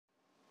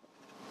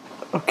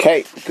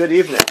Okay, good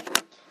evening.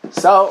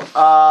 So,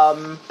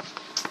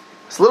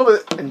 it's a little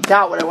bit in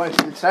doubt what I wanted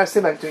to do tonight. I was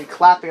thinking about doing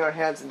clapping our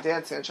hands and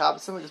dancing on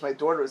Shabbos, simply because my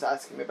daughter was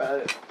asking me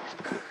about it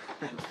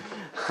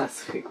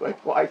last week.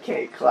 Like, why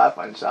can't you clap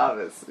on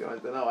Shabbos? You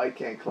wanted to know why I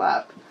can't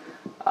clap.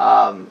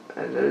 And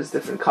there's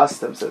different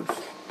customs of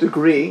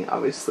degree.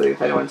 Obviously, if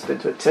anyone's been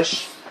to a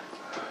tish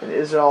in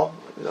Israel,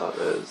 you know,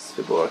 there's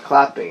people who are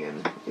clapping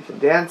and even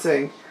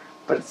dancing,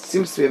 but it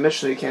seems to be a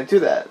mission you can't do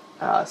that.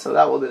 So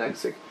that will do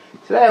next week.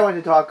 Today I want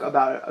to talk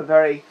about a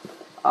very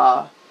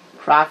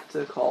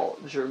practical,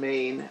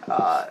 germane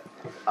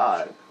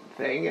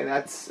thing, and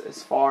that's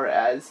as far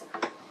as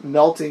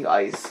melting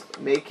ice,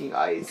 making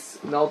ice,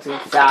 melting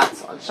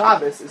fats on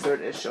Shabbos. Is there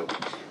an issue?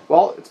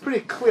 Well, it's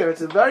pretty clear.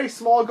 It's a very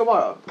small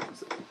Gemara.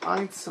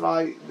 Ein,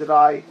 zwei,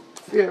 drei,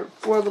 vier.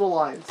 Four little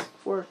lines.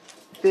 Four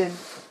thin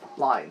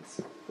lines.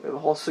 We have a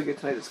whole sugya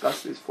tonight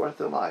discussing these four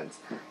thin lines.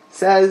 It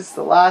says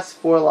the last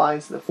four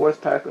lines in the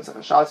fourth paragraph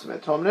of Shabbos from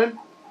Tomnin.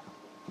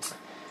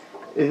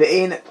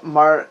 Ve'ein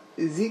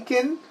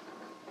marzikin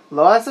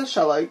lo asa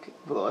shalag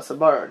v'lo asa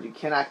barad. You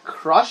cannot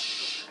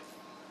crush,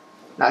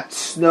 not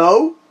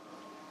snow,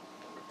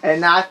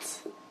 and not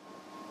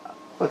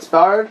what's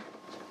barad?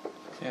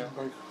 Yeah,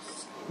 like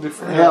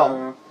different.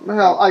 Hell,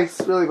 ice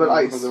really, but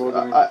ice,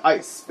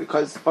 ice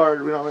because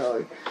barad we don't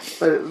really,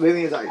 but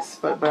maybe it's ice,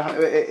 but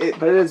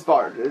it is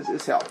barad.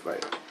 It's hell,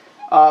 right?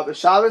 But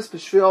Shabbos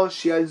b'shvil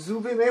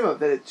shiazuvi mema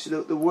that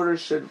the water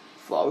should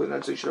flow, and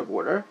actually should have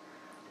water.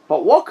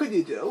 But what could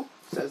you do?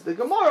 Says the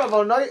Gemara, you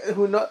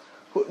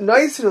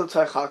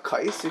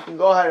can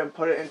go ahead and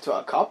put it into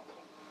a cup,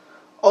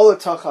 or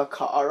into a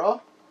ka'ara,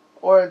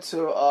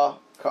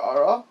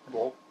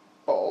 bowl.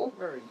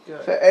 Very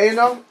good.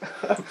 Ve'eno,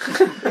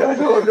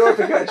 no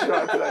picture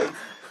on tonight.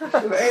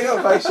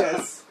 Ve'eno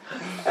vaishes,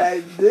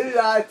 and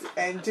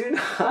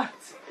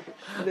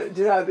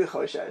do not be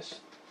choshesh.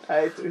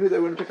 Who they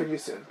wouldn't pick on you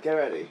soon. Get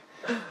ready.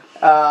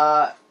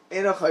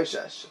 Eno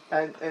choshesh,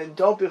 and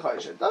don't be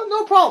choshesh.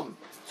 No problem.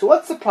 So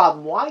what's the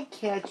problem? Why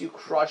can't you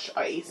crush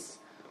ice?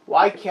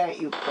 Why can't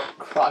you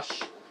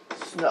crush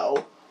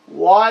snow?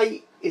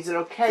 Why is it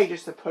okay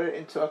just to put it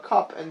into a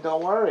cup and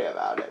don't worry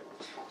about it?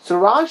 So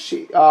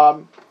Rashi,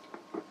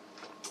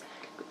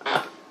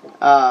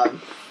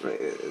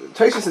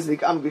 Tosha says,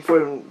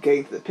 before even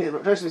getting to the pin,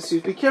 Tosha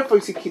says, be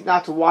careful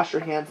not to wash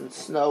your hands in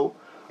snow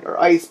or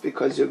ice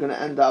because you're going to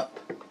end up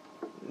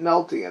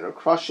melting it or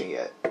crushing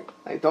it.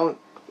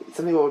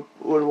 Some people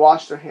would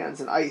wash their hands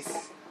in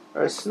ice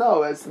or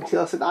snow as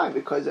Netilas Yadayim,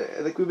 because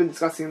like we've been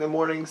discussing in the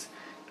mornings,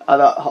 the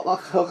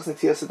Hilchos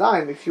Netilas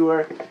Yadayim. If you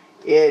were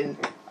in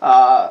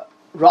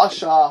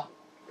Russia,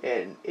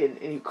 in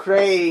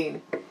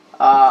Ukraine,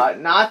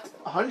 not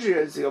 100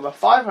 years ago, but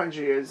 500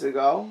 years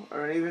ago,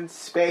 or even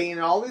Spain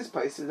and all these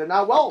places, they're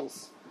not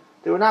wells.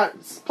 They were not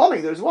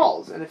plumbing, there's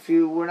wells. And if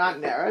you were not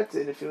near it,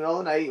 and if you know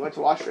the night you went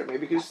to wash it,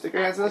 maybe you could just stick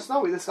your hands in the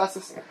snow. We discussed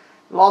this in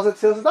laws of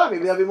Netilas Yadayim.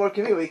 Maybe that'd be more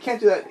convenient. You can't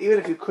do that, even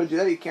if you could do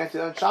that, you can't do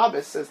that on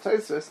Shabbos, says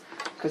Tosfos,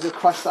 because you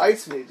crush the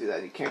ice when you do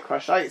that. You can't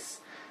crush ice.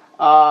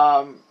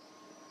 And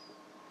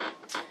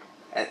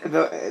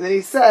then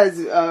he says,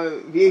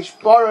 V'yesh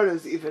bara,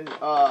 there's even,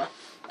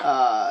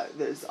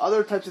 there's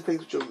other types of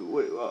things which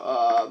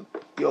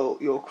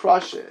you'll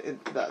crush in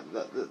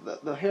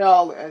the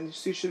hail, and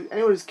so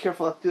anyone who's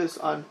careful to do this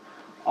on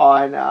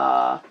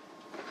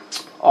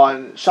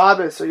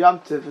Shabbos or Yom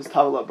Tov is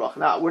Tavalah Bracha.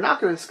 Now, we're not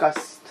going to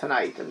discuss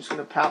tonight. I'm just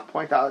going to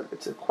point out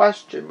it's a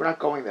question. We're not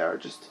going there.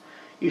 Just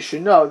you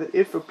should know that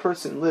if a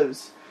person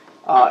lives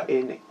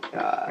in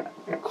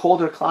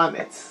colder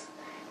climates,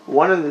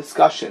 one of the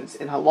discussions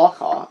in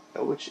halacha,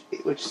 which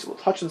will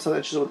touch on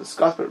something that we'll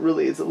discuss, but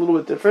really is a little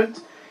bit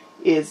different,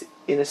 is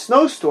in a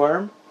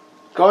snowstorm,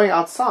 going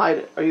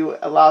outside, are you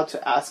allowed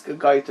to ask a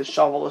guy to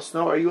shovel the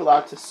snow, or are you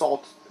allowed to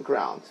salt the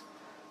ground?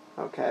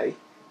 Okay?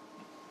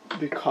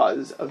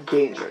 Because of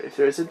danger. If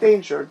there is a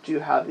danger, do you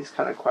have these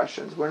kind of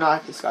questions? We're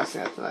not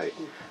discussing that tonight.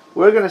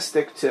 We're going to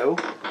stick to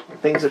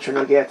things which are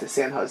nogea to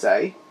San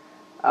Jose,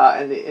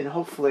 and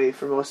hopefully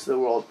for most of the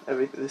world,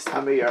 this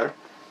time of year,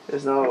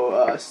 there's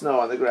no snow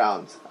on the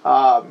ground.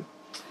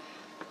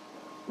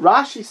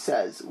 Rashi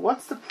says,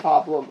 what's the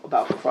problem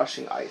about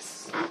crushing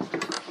ice?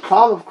 The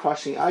problem of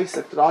crushing ice,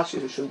 like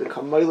Rashi is, should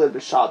become moiled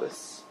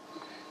b'Shabbos.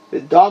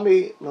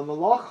 V'dami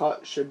l'malacha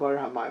shebar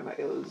hamayim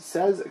ha'elu. It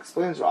says,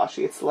 explains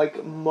Rashi, it's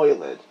like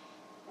moiled.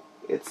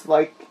 It's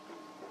like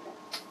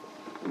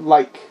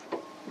moiled.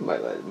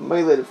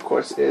 Moiled, of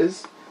course,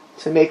 is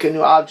to make a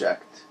new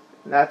object.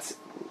 And that's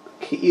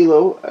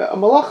ki'ilu, a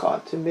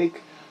malacha, to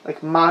make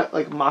like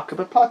makah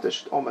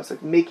b'patish, almost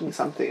like making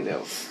something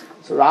new.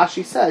 So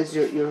Rashi says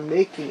you're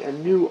making a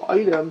new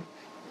item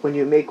when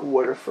you make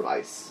water from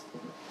ice.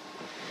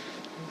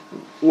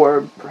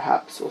 Or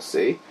perhaps we'll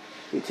see,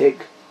 you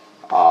take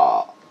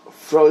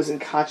frozen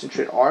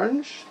concentrate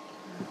orange,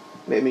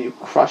 maybe you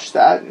crush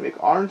that and you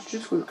make orange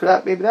juice.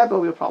 Maybe that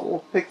will be a problem.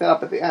 We'll pick that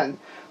up at the end.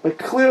 But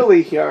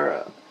clearly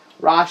here,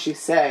 Rashi's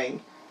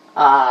saying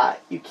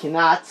you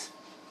cannot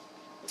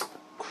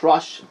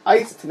crush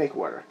ice to make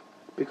water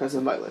because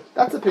of Moiled.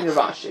 That's the opinion of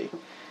Rashi.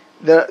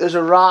 There's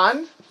a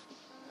Ran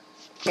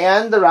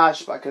and the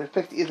Rashba, I could have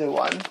picked either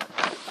one.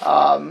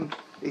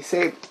 They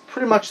say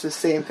pretty much the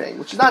same thing,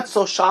 which is not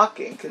so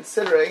shocking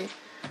considering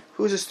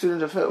who's a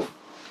student of who.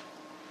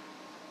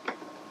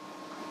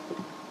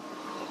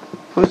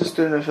 Who's a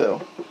student of who?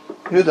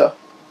 Huda.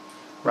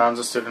 Ron's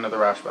a student of the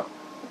Rashba.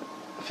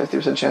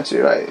 50% chance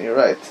you're right. You're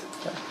right.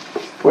 Okay.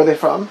 Where are they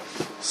from?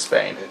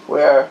 Spain.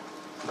 Where?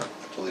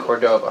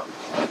 Cordova.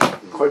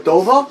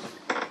 Cordova?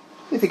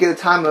 You think at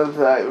the time of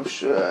the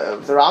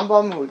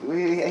Rambam,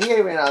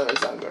 he ran out of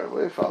his younger.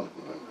 Where are they from?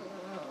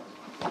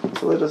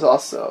 Toledo's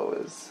also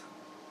is.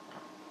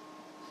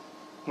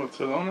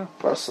 Barcelona?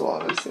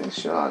 Barcelona.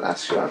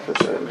 Ask Sean for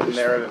the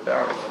Narrowed it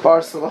down.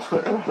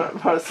 Barcelona.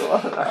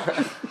 Barcelona.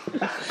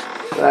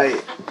 Right.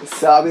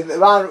 So I mean,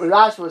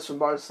 Rashi was from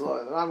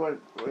Barcelona. The Ran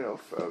went,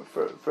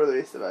 further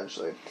east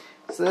eventually.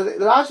 So the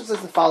Rashi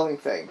says the following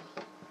thing.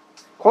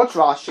 Quotes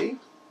Rashi.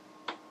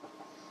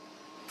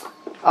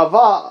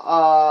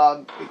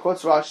 He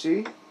quotes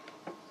Rashi,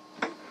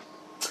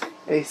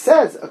 and he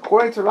says,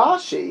 according to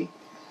Rashi,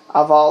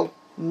 Aval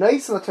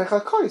nice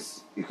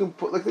kois. You can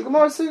put, like the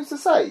Gemara seems to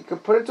say, you can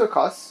put it into a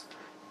kos,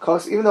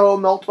 even though it will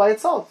melt by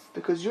itself,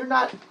 because you're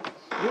not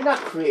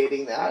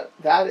creating that.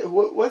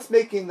 What's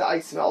making the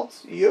ice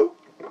melt? You.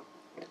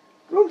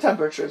 Room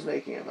temperature is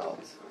making it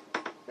melt.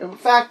 In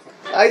fact,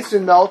 the ice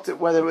would melt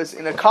whether it was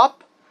in a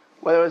cup,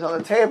 whether it was on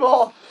the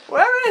table,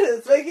 wherever it is,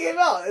 it's making it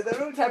melt. The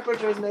room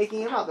temperature is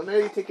making it melt. The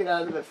minute you take it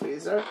out of the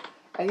freezer,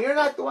 and you're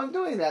not the one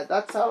doing that.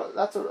 That's how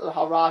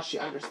Rashi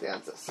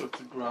understands this. So it's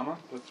a grammar,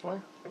 that's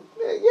why?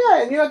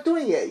 Yeah, and you're not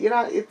doing it. You're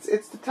not.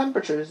 It's the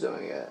temperature is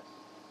doing it.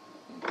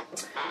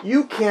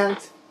 You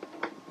can't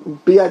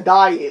be a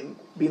daim,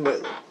 be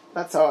moiled.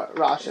 That's how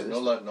Rashi. It's no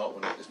lad not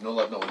when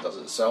it does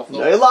it itself. No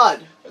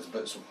lad. It's a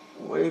bit.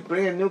 We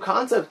bring a new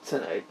concept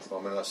tonight. Well,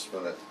 I mean that's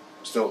when it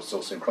still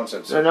same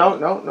concept. No.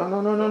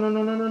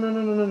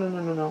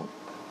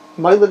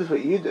 Moiled is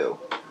what you do.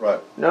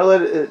 Right. No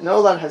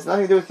lad has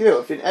nothing to do with you.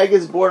 If an egg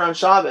is born on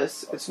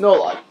Shabbos, it's no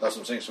lad. That's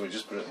what I'm saying. So we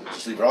just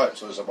leave it out.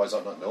 So why is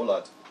that not no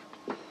lad?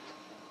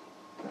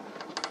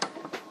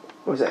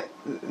 What was that?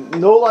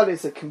 Nolad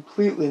is a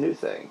completely new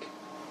thing.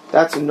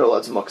 That's when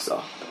Nolad's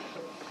muksa.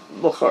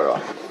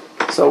 L'chara.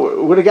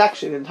 So we're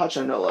actually going to touch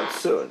on Nolad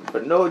soon.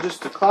 But no,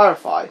 just to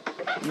clarify,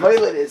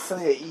 Moiled is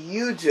something that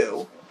you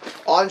do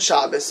on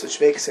Shabbos, which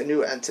makes a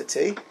new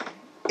entity.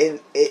 In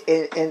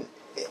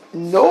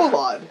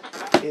Nolad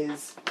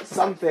is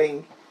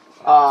something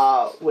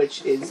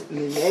which is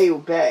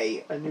Mineu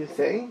Bay, a new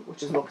thing,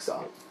 which is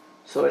muksa.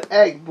 So an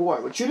egg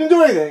born, which you didn't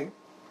do anything,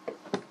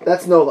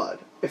 that's Nolad.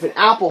 If an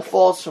apple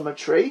falls from a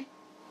tree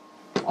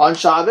on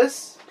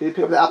Shabbos, can you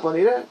pick up the apple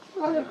and eat it?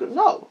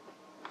 No.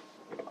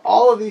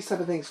 All of these type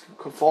of things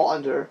could fall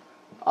under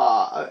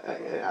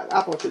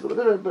apple tree, but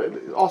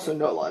also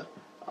Nolad.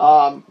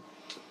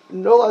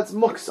 Nolad's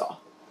muksa.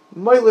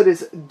 Moiled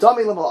is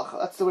dami l'malacha.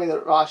 That's the way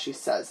that Rashi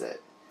says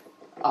it.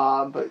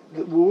 But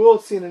we will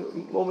see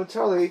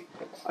momentarily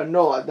a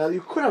Nolad. Now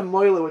you could have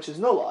Moiled, which is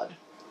Nolad,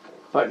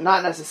 but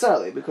not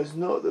necessarily, because the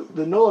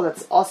Nolad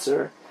that's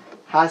usher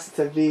has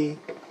to be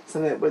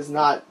something that was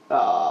not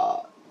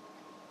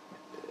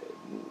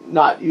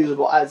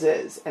usable as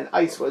is, and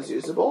ice was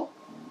usable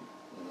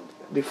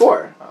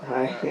before.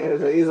 Right? It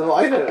was a usable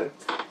item.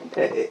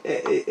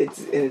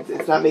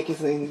 It's not making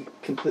something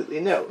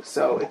completely new,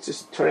 so it's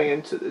just turning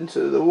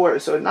into the water.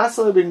 So it's not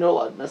necessarily be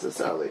nolad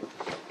necessarily,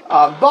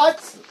 but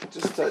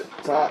just to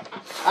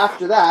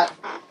after that,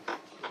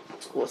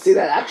 we'll see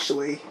that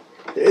actually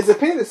there is a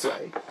opinion this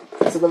way.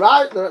 So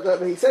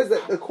he says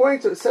that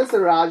according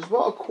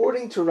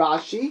to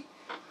Rashi.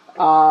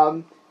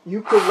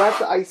 You could let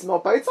the ice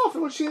melt by itself,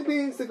 which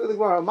means the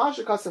Gemara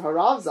Masha Kasav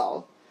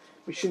Haravzal,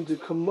 Mishum to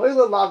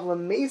Kamoila Lavla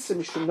Mesa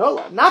Mishum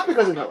Nolad, not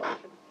because of Nolad.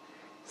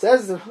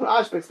 Says the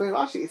Rashi, explain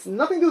Rashi, it's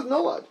nothing to do with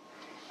Nolad.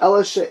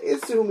 Elasha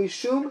Isu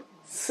Mishum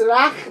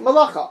Srach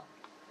Malacha.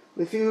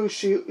 Lefihu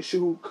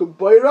Shu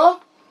Kuboira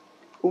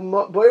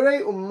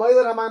Boire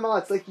Umailad Hamayim.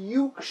 It's like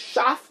you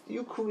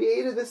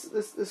created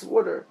this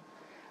water.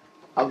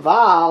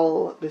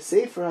 Aval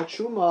B'Sefer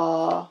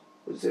HaTruma.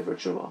 What's Sefer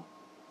HaTruma?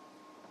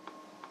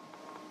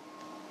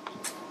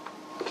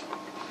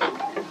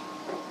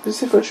 What's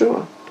Sefer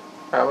HaTruma?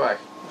 Rabbi,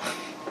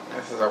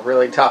 this is a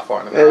really tough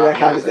one.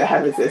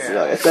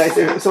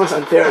 It's almost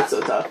unfair. It's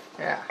so tough.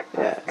 Yeah.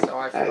 So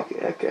I feel.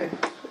 Okay.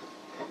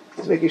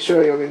 Just making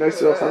sure you'll be nice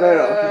to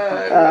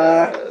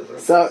Chavero.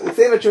 So the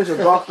Sefer HaTruma is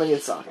Baruch Ben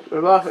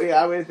Yitzchak.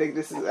 I wouldn't think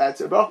this is that.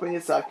 So Baruch Ben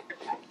Yitzchak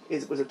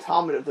was a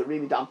Talmud of the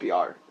Rebbe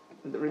Dampiar.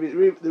 The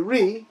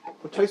Rebbe,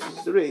 what Tosfos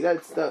is the Rebbe.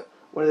 That's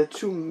one of the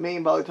two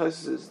main Bali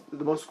Tosfos.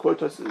 The most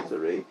quoted Tosfos is the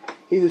Rebbe.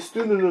 He's a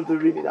student of the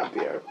Rebbe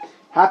Dampiar.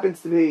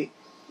 Happens to be.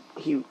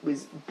 He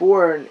was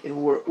born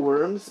in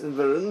Worms, and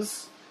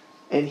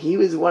he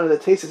was one of the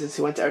Tosfos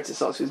who went to Eretz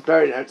Yisrael. So he was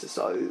buried in Eretz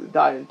Yisrael. He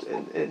died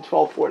in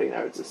 1240 in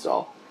Eretz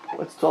Yisrael.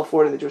 What's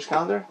 1240 in the Jewish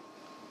calendar?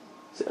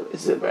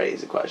 This is a very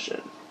easy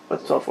question.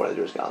 What's 1240 in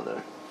the Jewish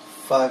calendar?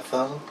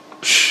 5,000.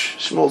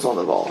 Shmuel's on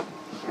the ball.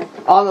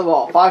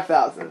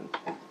 5,000.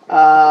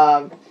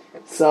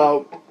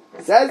 So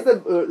says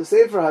the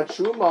Sefer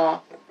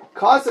HaTruma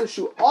Kasam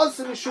shu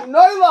also mishu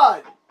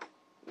noilad.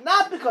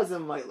 Not because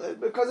of Mailad,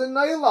 because of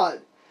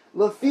Noilad.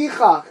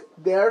 Lefichach,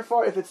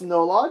 therefore, if it's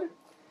Nolad,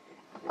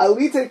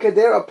 Alite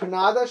Kader or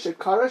Panada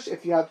Shekarash,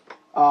 if you have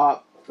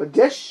a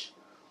dish,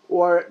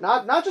 or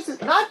not just if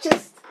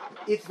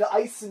the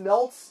ice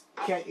melts,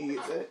 can't you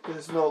use it, because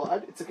it's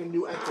Nolad, it's like a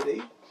new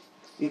entity.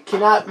 You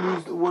cannot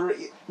use the water,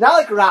 not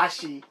like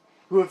Rashi,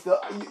 who if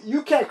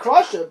you can't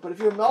crush it, but if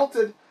you have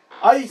melted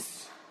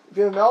ice,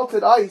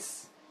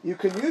 you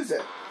can use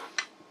it.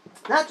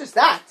 Not just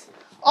that.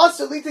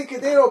 Also, Lite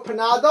Kadero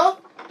Panada,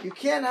 you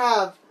can't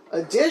have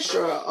a dish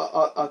or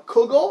a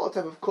kugel, a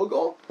type of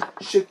kugel,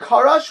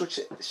 shikarash, which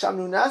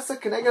shamnunasa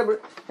connected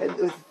with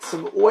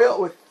some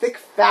oil, with thick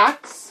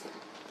fats,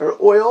 or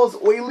oils,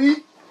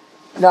 oily,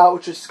 now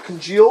which is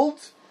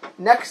congealed,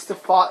 next to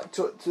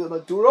the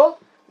madura,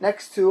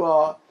 next to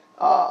a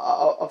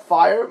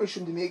fire,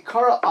 mishum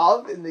demikara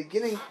av, in the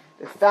beginning,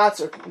 the fats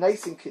are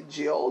nice and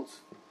congealed.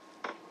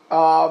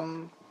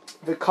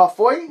 The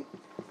kafoi,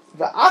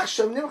 the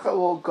achsham nimcha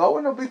will go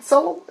and it'll be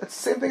tzalul. It's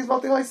the same thing as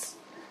melting ice.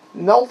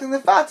 Melting the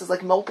fats is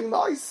like melting the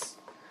ice.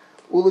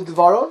 Ula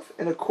dvarov,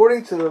 and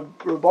according to the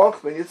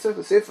Baruch ben Yitzchak,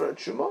 the Sefer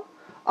HaTshuma,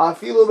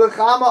 afilu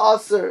bechama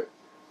aser,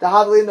 the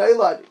havli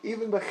noilad.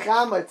 Even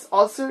bechama it's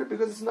aser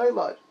because it's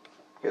noilad.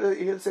 You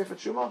hear the Sefer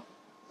HaTshuma?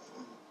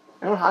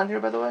 Anyone hand here,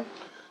 by the way?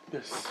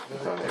 Yes.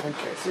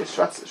 Okay, see,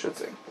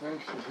 schwitzing.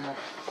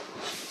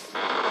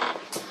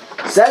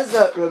 Says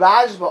the Rav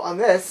Ashba on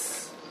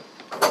this,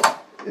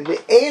 the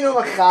Einu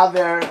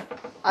Machaver,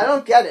 I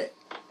don't get it.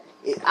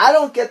 I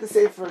don't get the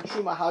Sefer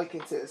Truma how he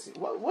can say this.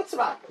 What's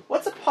a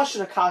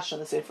Pasha Akash on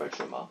the Sefer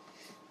Truma?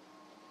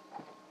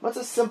 What's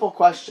a simple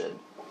question?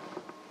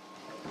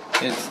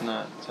 It's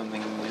not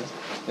something new.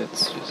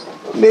 It's just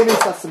Maybe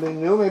it's not something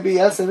new. Maybe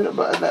yes,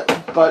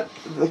 but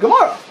the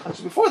Gemara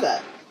actually before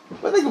that.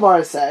 What the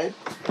Gemara said?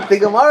 The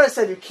Gemara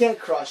said you can't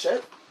crush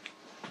it.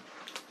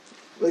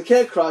 You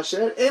can't crush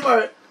it.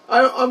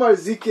 Amar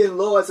zikin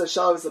lo as a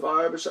shabbos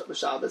abar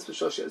b'shabbos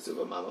b'shoshi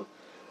azuva mama.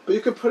 But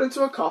you could put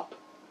into a cup,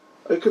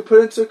 or you could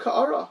put into a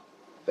ka'ara.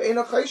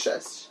 Ve'ena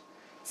chayshes.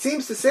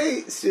 Seems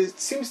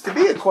to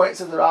be according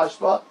to the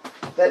Rashba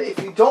that if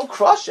you don't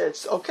crush it,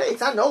 it's okay.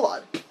 It's not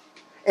nolad.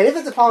 And if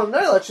it's a problem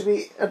of nolad, it should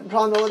be a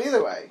problem of nolad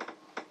either way.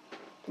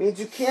 It means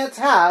you can't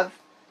have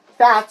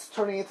fats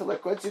turning into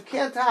liquids. You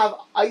can't have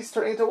ice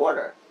turning into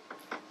water.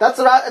 It's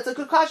a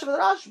good question for the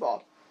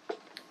Rashba.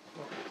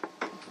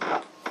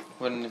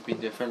 Wouldn't it be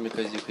different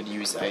because you could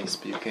use ice,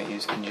 but you can't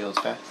use congealed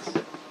fats?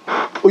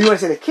 Well, you want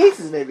to say the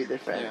cases may be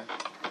different.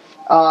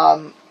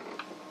 Yeah.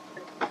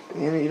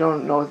 You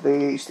don't know what they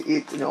used to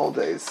eat in the old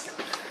days.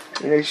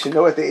 You should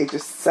know what they ate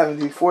just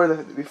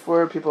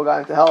before people got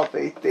into health.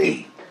 They ate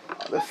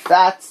the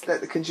fats,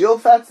 the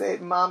congealed fats. They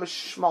ate mamish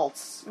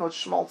schmaltz. You know what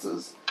schmaltz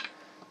is?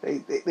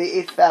 They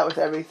ate fat with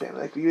everything.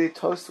 Like you ate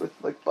toast with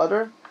like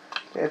butter.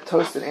 They had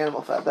toast and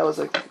animal fat. That was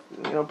like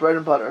bread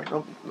and butter.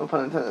 No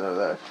pun intended over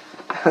there.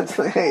 That's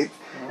what they ate.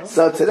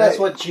 So today, that's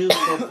what Jews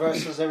did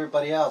versus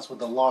everybody else with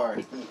the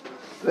lard.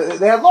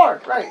 They had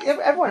lard, right?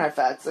 Everyone had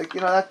fats. Like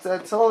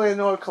that's all they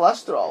knew what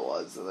cholesterol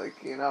was. Like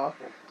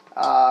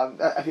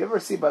if you ever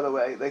see, by the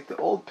way, like the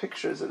old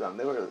pictures of them,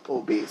 they were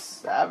obese.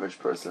 The average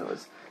Russian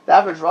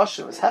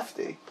was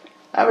hefty.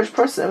 The average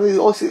person,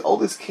 all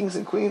these kings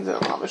and queens are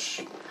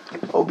mamish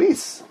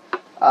obese.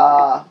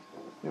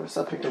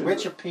 The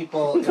richer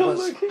people, it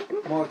was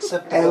more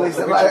acceptable. And it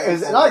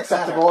was not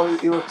acceptable.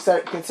 You were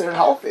considered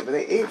healthy, but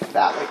they ate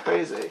fat like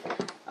crazy.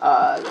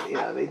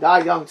 They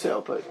died young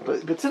too.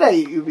 But today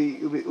you'd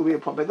be a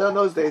pump. But in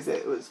those days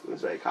it was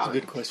very common.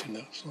 It's a good question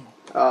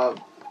though.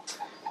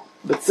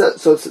 But so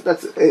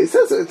that's it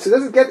says it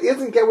doesn't get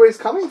where he's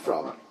coming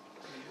from.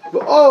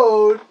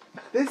 But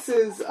this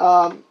is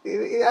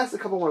he asks a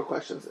couple more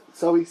questions.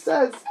 So he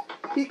says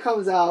he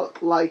comes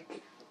out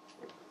like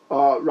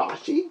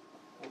Rashi.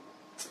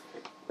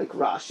 Like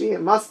Rashi,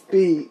 it must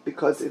be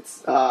because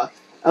it's it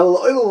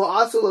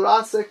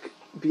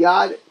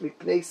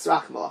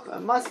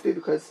must be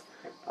because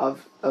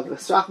of the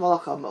Srach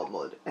Malacha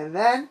Melmud. And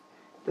then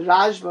the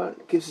Rashba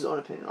gives his own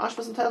opinion.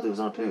 Rashba's entitled to his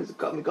own opinion. He's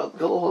got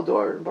Gadol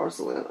Hador in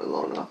Barcelona,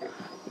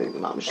 the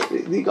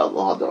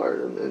Gadol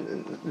Hador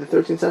in the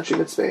 13th century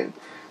in Spain.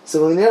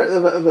 So no,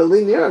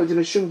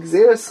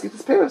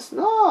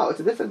 it's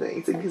a different thing.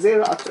 It's a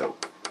Gezerah Atu.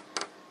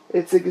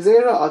 It's a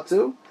Gezerah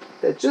Atu.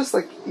 That just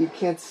like you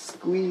can't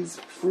squeeze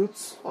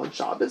fruits on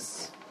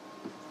Shabbos,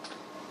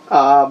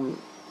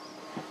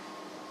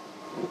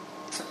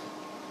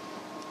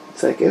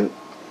 second,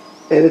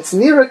 and it's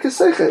near a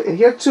keseicha. And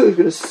here too, you're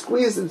going to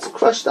squeeze and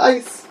crush the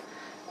ice.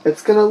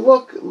 It's going to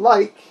look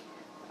like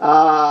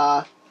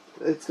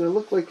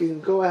you can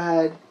go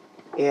ahead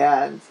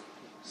and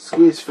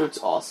squeeze fruits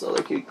also.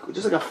 Like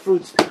just like a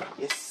fruit,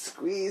 you're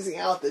squeezing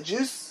out the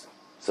juice.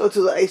 So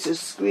too the ice is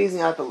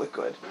squeezing out the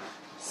liquid.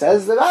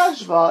 Says the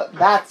Rashba,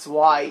 that's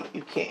why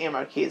you can't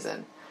Amar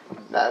Kizan.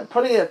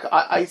 Putting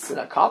ice in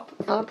a cup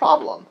is not a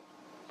problem,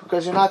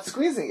 because you're not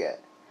squeezing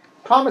it.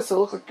 Promise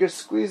it'll look like you're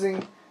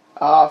squeezing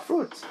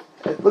fruit.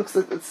 It looks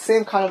like the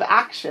same kind of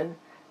action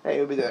that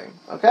you'll be doing.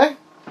 Okay?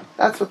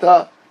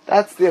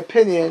 That's the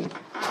opinion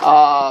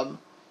of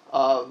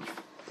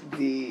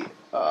the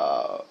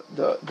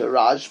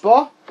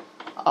Rajba.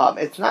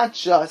 It's not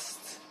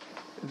just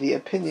the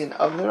opinion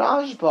of the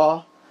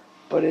Rajba,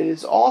 but it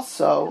is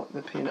also the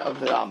opinion of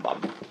the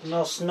Rambam.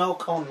 No snow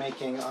cone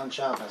making on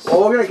Shabbos.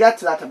 Well, we're going to get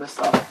to that type of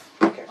stuff.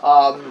 Okay.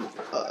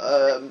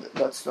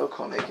 But snow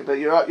cone making. But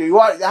you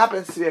are that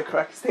happens to be a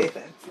correct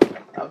statement.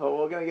 But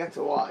we're going to get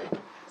to why.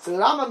 So the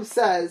Rambam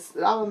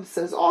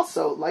says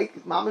also,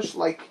 like Mamish,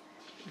 like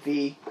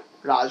the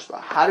Rajba.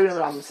 How do we know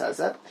the Rambam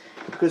says it?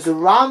 Because the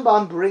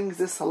Rambam brings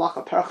this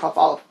halacha, Perachaf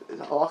Aleph,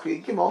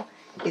 halacha Gimel,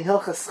 in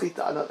Hilchas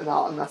Schita.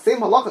 And the same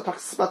halacha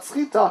talks about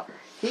Schita.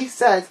 He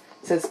says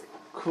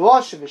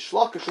Kvash and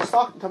Vishlakish, he's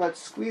talking about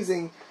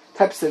squeezing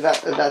types of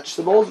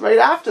vegetables. Right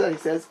after that, he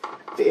says,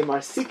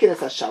 Ve'emar Sikin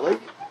es Hashalik,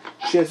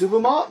 Sheazuvu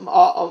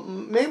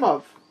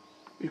Meimav.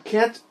 You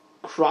can't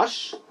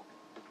crush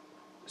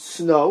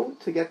snow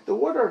to get the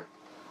water.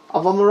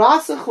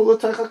 Avamarasa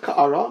Chulotaycha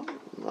Ka'ara,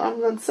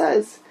 Rambam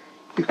says,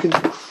 you can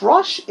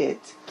crush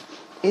it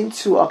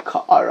into a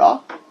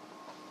ka'ara,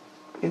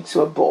 into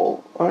a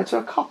bowl, or into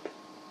a cup.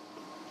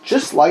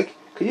 Just like,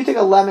 could you take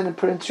a lemon and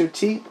put it into your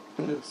tea?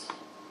 Yes.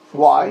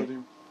 Why?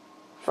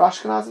 For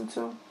Ashkenazim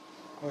too?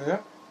 Oh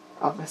yeah?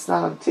 It's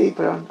not on tea,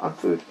 but on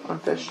food, on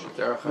fish.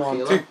 No,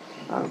 on tea.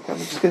 Okay, I'm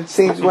just going to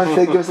say one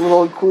to give us a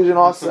little inclusion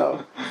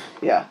also.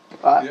 Yeah.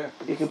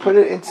 You can put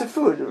it into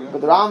food,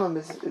 but the Rambam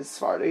is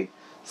Sephardi,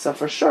 so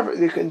for sure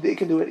you can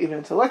do it even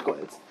into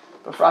liquids.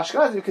 But for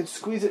Ashkenazim, you can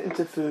squeeze it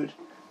into food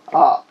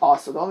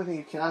also. The only thing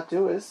you cannot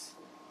do is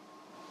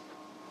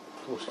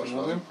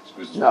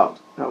no.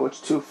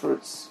 Which two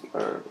fruits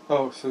are?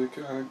 Oh, so you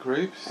can,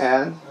 grapes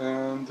and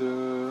what's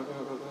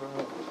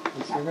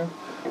the again?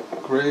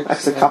 Grapes.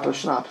 That's a cup of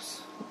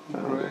schnapps.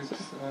 Grapes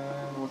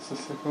and what's the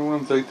second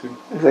one? Zaytun.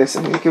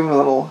 Zaytun. You give him a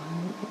little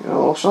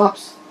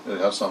schnapps. Yeah,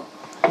 have some.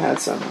 Had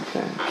some.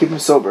 Okay, keep him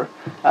sober.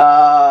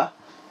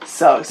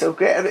 So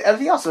great.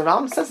 Everything else. The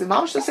Rambam says the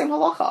Mamish the same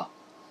halacha.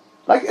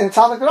 Like, and it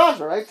sounds like the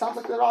Rajva, right? It sounds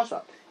like the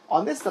Rajva.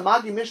 On this, the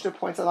Magi Mishnah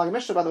points out. Magi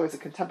Mishnah, by the way, is a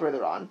contemporary of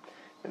the Ran.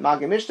 The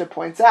Magi Mishnah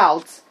points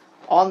out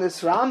on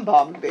this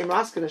Rambam, the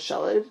Imraskana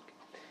Shalid,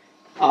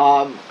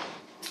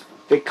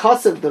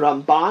 because of the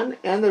Ramban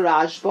and the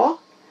Rajba,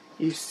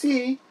 you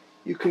see,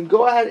 you can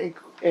go ahead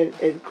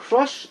and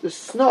crush the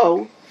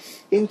snow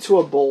into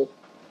a bowl.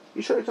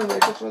 You sure you turned the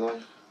air conditioner, by the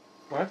way?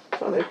 What?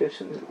 Turn the air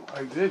conditioner.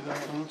 I did.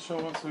 I'm not sure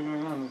what's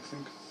going on. I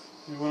think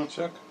you want to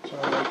check. So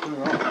I put it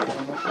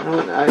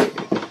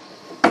on.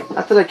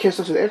 Not that I care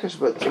so much for the air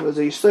conditioner, but it was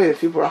a Yisrael. If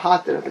people were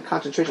hot, they'd have the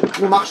concentration.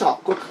 Come on,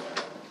 Machshal, quick.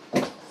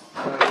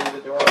 Leave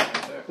the door open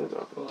there.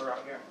 Cooler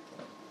out here.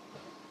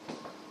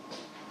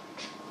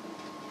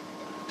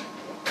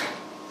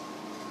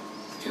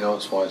 You know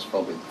that's why it's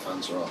probably the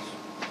fans are off.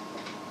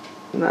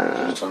 No.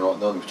 We're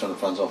trying to turn the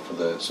fans off for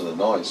the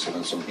noise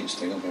and some heat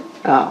staying in here.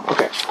 Oh,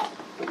 okay.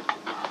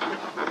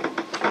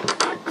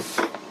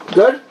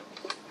 Good?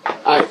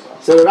 Alright,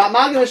 so the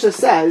Magi Mishnah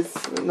says,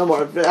 no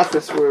more, after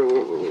this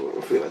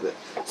we're free with it.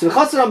 So the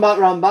Chassid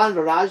Ramban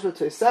v'Rajba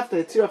to Yosef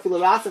Yitzira Fila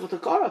Rasach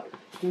v'Takara.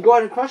 You can go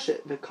ahead and crush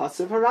it. The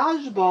Chassid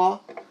v'Rajba,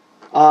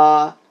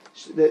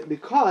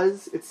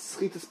 because it's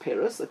Schitas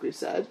Peres, like we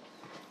said.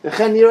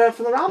 V'chen Yireh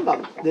from the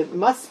Rambam. It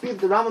must be that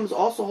the Rambam is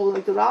also holding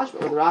like the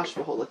Rajba, or the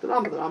Rashba hold like the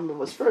Rambam. The Rambam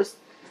was first,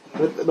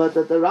 but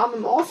that the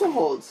Rambam also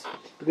holds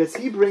because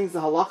he brings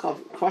the halakha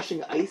of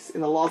crushing ice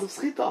in the laws of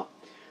Schita.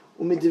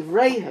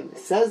 Umidivreihem,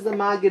 says the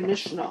Magid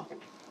Mishnah.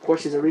 Of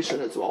course, he's a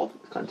Rishon as well,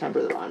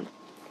 contemporary of the Ran.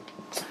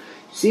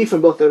 See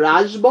from both the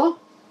Rajba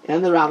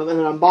and the Rambam and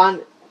the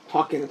Ramban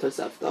talking in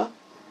Tosefta.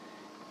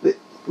 The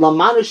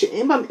Lamanu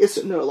she'imam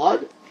isur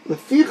nolad. The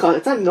Ficha,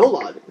 it's not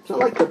nolad. It's not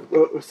like the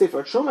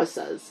Sefer Shoma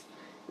says.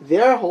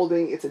 They're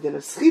holding it's a din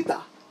of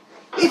Schita.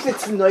 If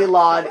it's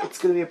nolad, it's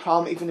going to be a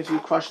problem even if you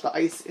crush the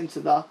ice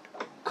into the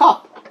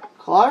cup.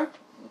 Clear?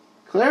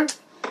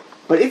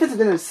 But if it's a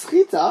din of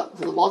Schita,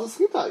 the laws of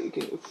Schita, you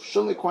can,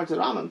 surely according to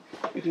the Rambam,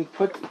 you can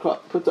put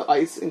the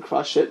ice and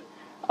crush it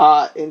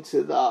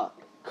into the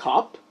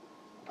cup,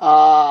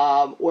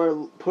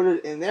 or put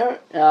it in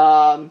there,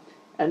 and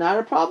not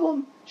a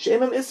problem.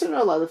 Shemam isur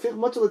nolad. The fifth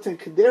mutal l'tin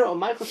kedera or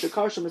Michael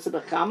shekar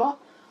shemisabachama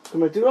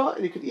kumadura,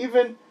 and you could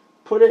even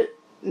put it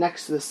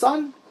next to the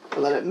sun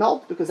or let it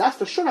melt, because that's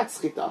for sure not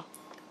Schita.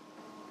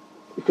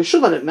 You could sure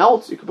let it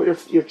melt. You could put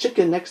your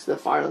chicken next to the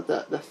fire,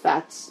 let the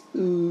fats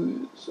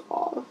ooze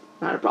off.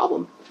 Not a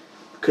problem,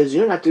 because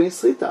you're not doing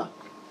Schita.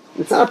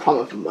 It's not a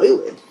problem with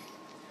Moilid,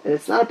 and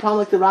it's not a problem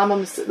like the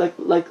Rambam,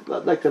 like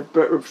the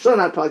sure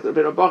not a problem like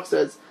the Rebbeinu Bach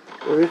says,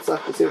 or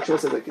Yitzchak the Sefer Shmuel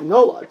says like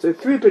Nolad. So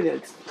three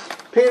opinions.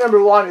 Opinion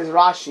number one is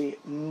Rashi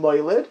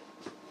Moilid.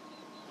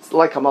 It's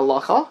like a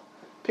malacha.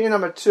 Opinion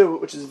number two,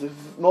 which is the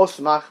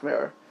most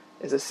machmir,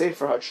 is a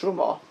Sefer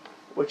HaTruma,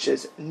 which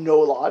is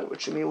nolad,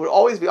 which would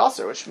always be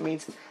aser, which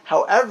means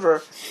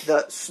however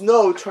the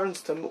snow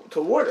turns to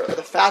water, or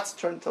the fats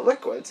turn to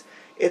liquids,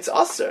 it's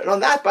aser. And on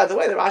that, by the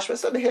way, the Rashba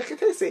said,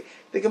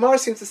 the Gemara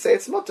seems to say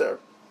it's mutter.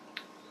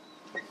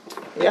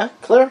 Yeah,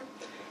 clear?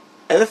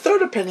 And the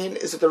third opinion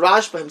is that the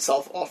Rashba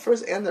himself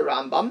offers, and the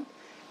Rambam,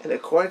 And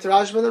according to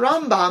Rashba and the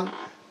Rambam,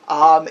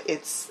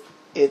 it's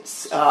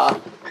a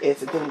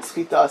different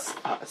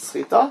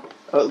schita.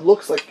 It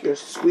looks like you're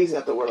squeezing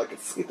out the word like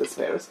it's schita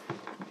spares.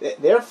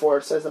 Therefore,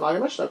 it says the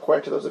Magen Mishnah,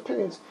 according to those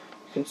opinions,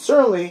 you can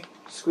certainly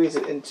squeeze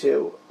it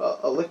into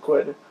a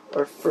liquid,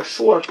 or for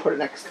sure put it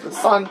next to the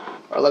sun,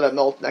 or let it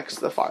melt next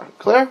to the fire.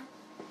 Clear?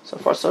 So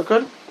far, so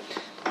good.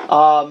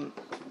 The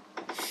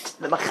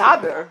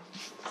Machaber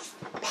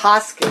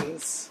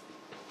paskins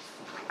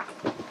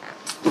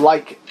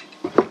like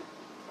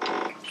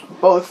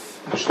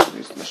both. I should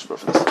use the Mishnah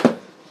for this.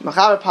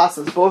 Machaber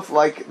paskins both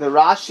like the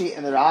Rashi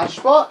and the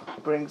Rashba,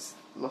 brings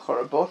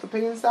l'chora both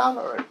opinions down,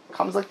 or it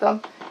comes like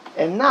them,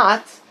 and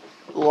not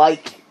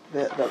like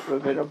the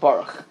Ravina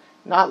Baruch,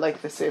 not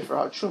like the Sefer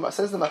HaTruma.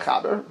 Says the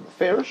Machaber,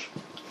 Farish,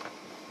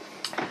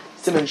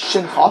 Siman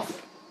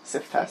Shinchof,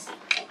 Siftes,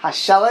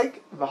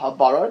 Hasheleg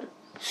v'habarad,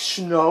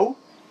 snow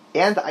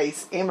and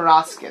ice, im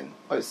raskin,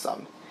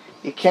 oisam.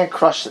 You can't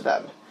crush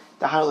them.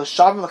 The hanul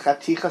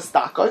l'chaticha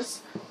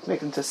stakos, to make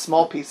them into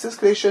small pieces.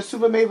 Kadesha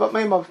suba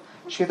meimav,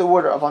 she get the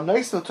water of a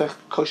nice miltoch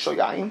kosher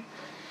yain.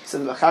 So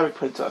the Mechaber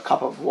put it into a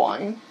cup of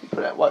wine. You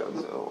put it, what,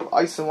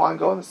 ice and wine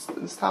go in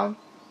this town?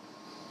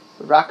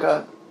 The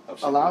Raka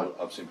allowed?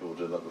 I've seen people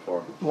do that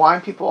before.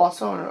 Wine people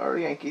also, or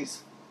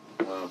Yankees?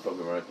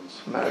 Probably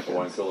Americans. Americans.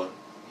 Wine cooler.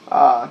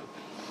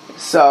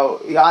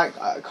 So,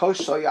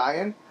 kosher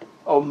yain,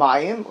 o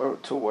mayim, or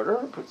to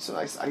water, put some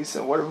nice ice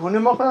and water.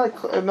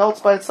 It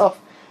melts by itself.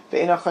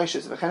 Ve'ena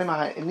choshes. V'chenim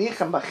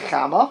ha'enichem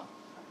b'chama,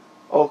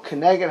 o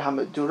keneged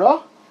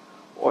hamadura,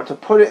 or to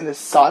put it in the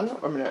sun,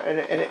 and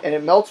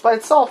it melts by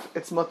itself,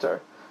 it's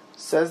mutter.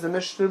 Says the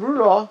Mishnah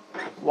Berurah,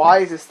 why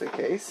is this the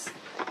case?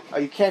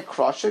 You can't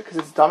crush it because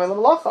it's dami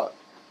l'malacha.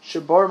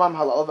 Shebor mam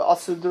halal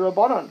ve'asu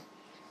d'rabanan,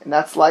 and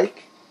that's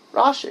like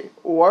Rashi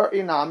or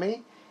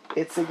Inami.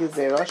 It's a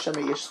gezerah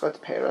shemi yishchat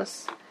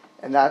peres,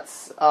 and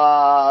that's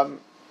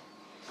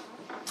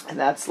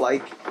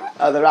like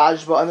the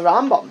Rashba and the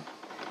Rambam,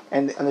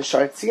 and the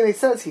Sharatzini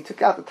says he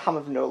took out the tam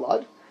of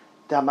nolad.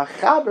 Da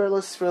machaber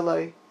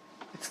l'sfrilei.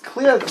 It's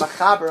clear that the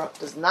Machaber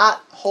does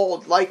not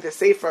hold like the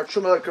Sefer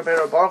Truma like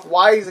Ravina Baruch.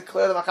 Why is it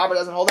clear the Machaber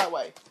doesn't hold that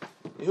way?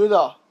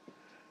 Yehuda,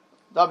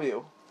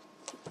 W.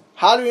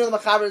 How do we know the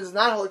Machaber does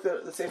not hold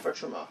like the Sefer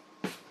Truma?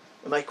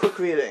 In my quick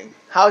reading,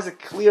 how is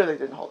it clear they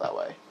didn't hold that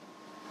way?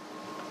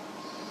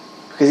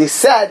 Because he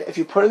said if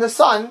you put it in the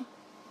sun,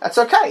 that's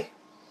okay.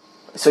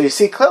 So you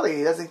see clearly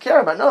he doesn't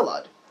care about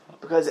Nolad.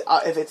 Because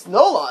if it's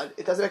Nolad,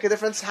 it doesn't make a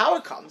difference how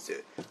it comes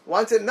to.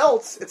 Once it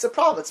melts, it's a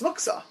problem. It's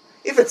muksa.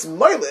 If it's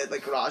moiled,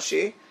 like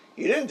Rashi,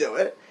 you didn't do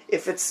it.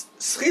 If it's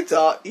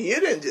schita, you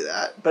didn't do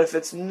that. But if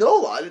it's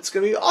nolad, it's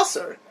going to be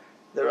aser.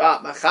 The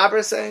Machaber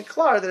is saying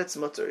klar that it's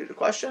mutter. You have a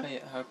question?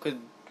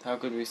 How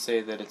could we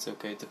say that it's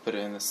okay to put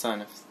it in the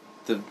sun if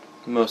the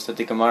most that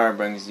the Gemara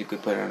brings you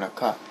could put it in a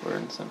cup or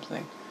in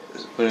something?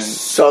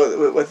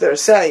 So what they're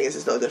saying is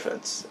there's no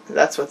difference.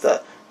 That's what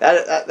that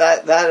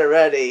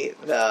already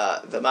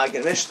the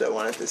Magen Mishnah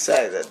wanted to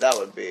say that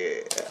would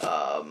be.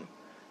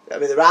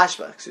 The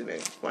Rashba,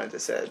 wanted to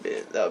say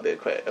that would be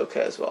quite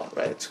okay as well,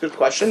 right? It's a good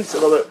question. It's a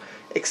little bit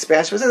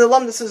expansive. But in the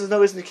Lumdus says there's no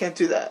reason you can't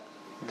do that.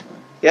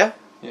 Yeah?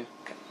 Yeah.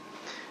 Okay.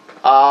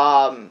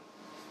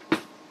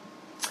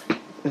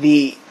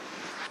 The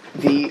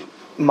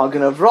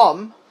Magen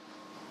Avram,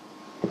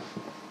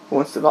 who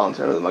wants to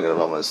volunteer who the Magen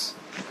Avram was?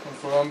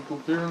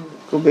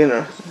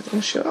 Gubiner.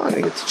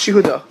 It's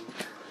Chihuda.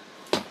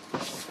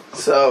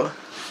 So,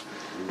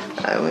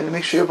 I want to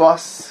make sure your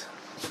boss.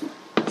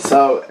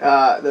 So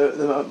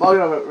the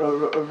Magen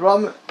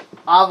Avram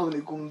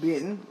Avli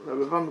Gumbin,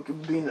 Avram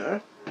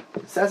Gumbiner,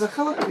 says a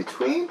chiluk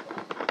between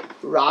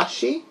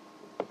Rashi,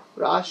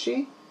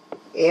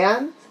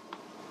 and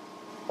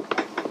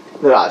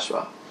the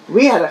Rashba.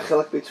 We had a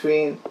chiluk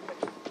between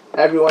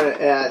everyone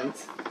and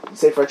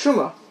Sefer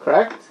Truma,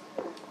 correct?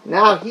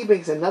 Now he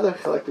brings another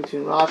chiluk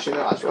between Rashi and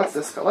the Rashba. What's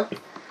this chiluk?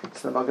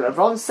 So the Magen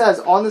Avram says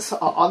on this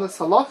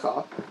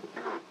halacha.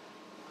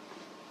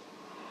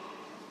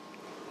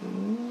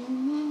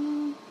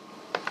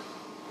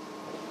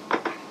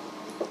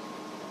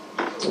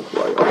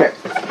 Okay,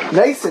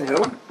 Naisen who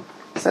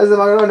says the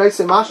Magen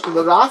Naisen mashtu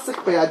the rasik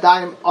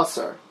beyadayim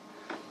aser.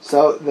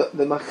 So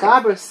the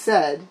Machaber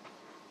said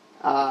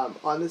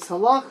on this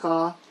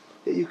halacha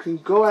that you can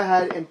go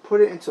ahead and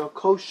put it into a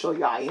kosher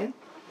yayin.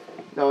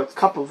 No, it's a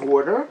cup of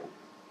water,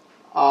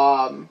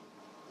 and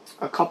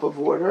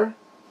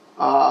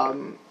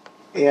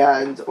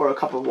or a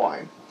cup of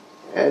wine,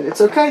 and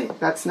it's okay.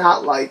 That's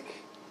not like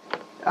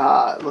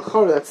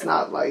l'chora. That's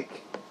not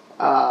like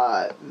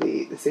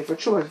the Sefer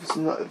Truma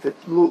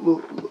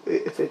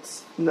if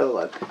it's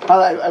nolad.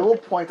 I will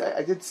point.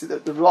 I did see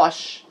that the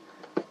Rosh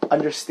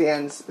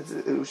understands,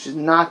 which is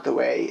not the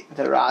way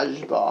the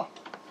Rashba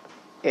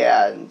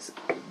and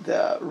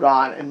the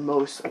Ran and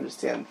most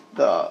understand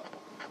the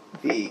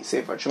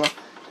Sefer Truma.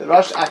 The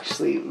Rosh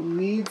actually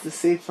reads the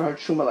Sefer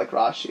Truma like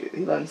Rashi.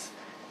 He learns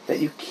that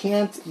you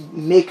can't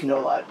make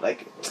nolad,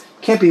 like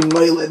can't be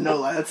moiled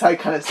nolad. That's how he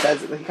kind of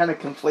says it. He kind of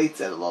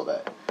conflates it a little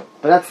bit.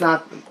 But that's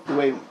not the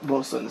way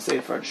most of the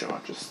Sefer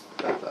Truma. Just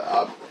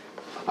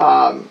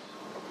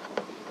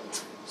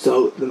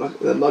So the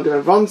Magen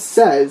Avram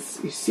says,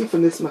 you see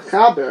from this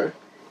Machaber,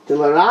 the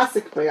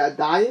larasik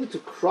bayadayim, to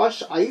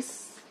crush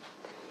ice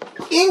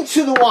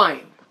into the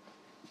wine.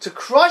 To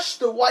crush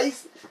the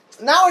ice.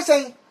 Now we're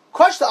saying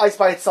crush the ice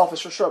by itself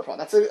is for sure a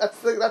problem. That's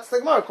the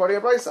Gemara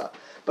according to Brisa.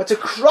 But to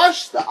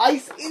crush the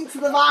ice into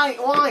the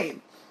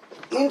wine,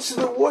 into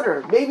the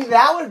water, maybe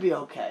that would be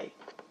okay.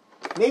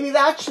 Maybe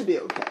that should be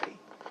okay.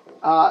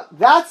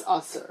 That's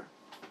Aser.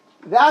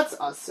 That's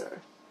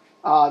Aser.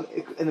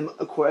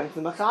 According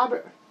to the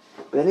Machaber.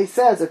 But then he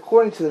says,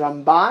 according to the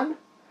Ramban,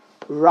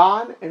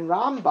 Ran, and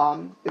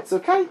Rambam, it's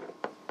okay.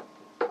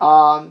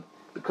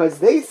 Because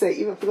they say,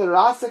 even for the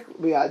Rasik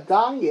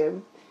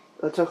B'Yadayim,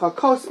 the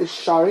Tochakos is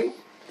Shari,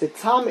 the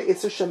Tam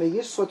Isser Shema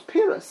Yishsot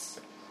Piras.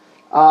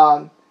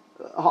 Ha'om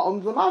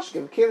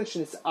L'mashkim, Kevin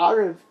Shin is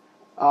Arev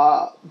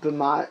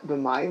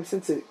B'mayim,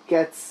 since it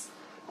gets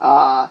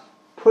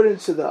put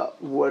into the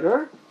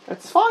water,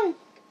 that's fine.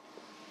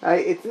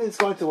 Right? It's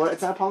going to water,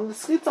 it's not a problem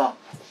with the Schita.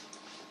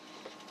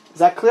 Is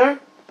that clear?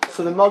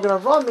 So the Magen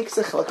Avram makes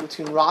a chiluk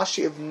between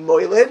Rashi of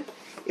Moilid.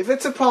 If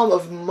it's a problem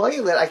of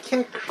Moilid, I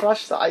can't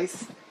crush the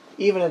ice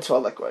even into a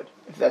liquid.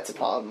 If that's a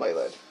problem of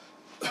Moilid,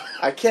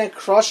 I can't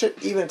crush it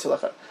even into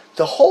liquid.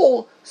 The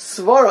whole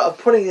svara of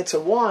putting it into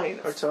wine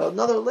or to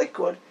another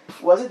liquid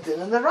was a din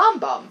in the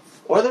Rambam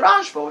or the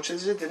Rashba, which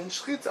is a din in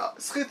Schita.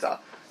 So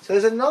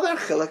there's another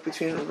chiluk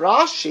between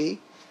Rashi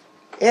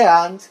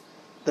and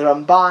the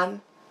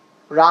Ramban,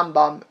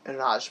 Rambam, and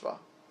Rashba.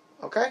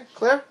 Okay,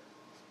 clear?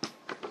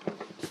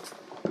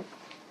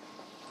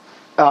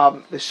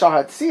 The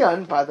Shahar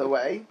Tzion, by the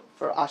way,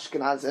 for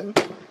Ashkenazim,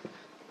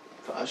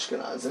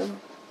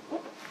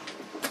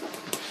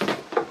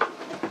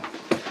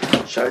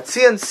 Shahar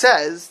Tzion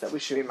says that we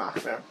should be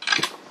machmer.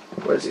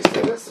 Where does he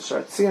say this? The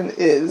Shahar Tzion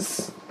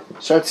is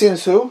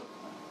who?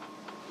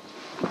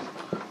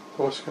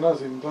 For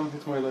Ashkenazim, don't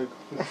hit my leg.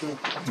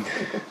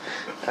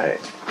 Alright,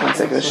 one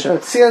second. The Shahar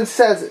Tzion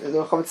says,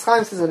 the Chavetz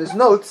Chaim says in his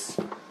notes,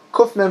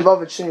 Kuf Men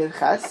Vav Shin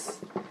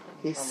Ches.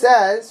 He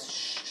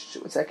says,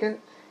 one second.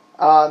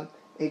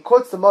 He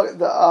quotes the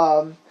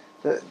Rabba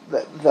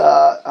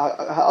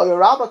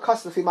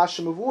custom fi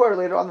Mashemavur.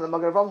 Later on, the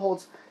Magen Avram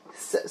holds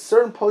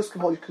certain posts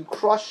can hold. You can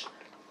crush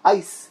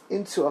ice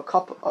into a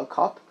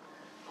cup.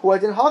 Who I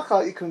didn't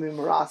haka, you can be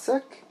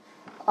marasik.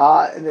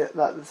 And this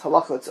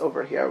halacha that's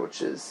over here,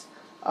 which is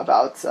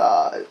about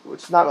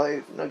which is not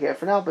really nogea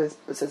for now, but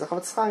it says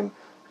Chavetz Chaim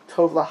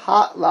tov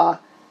lahach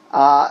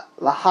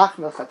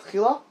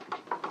melchatchila.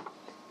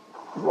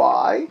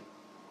 Why?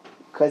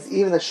 Because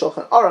even the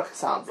Shulchan Aruch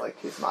sounds like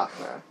he's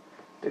machmer.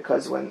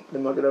 Because when the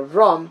Magen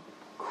Avram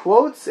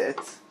quotes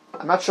it,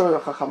 I'm not sure what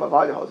the Chacham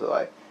Avadia holds it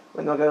like.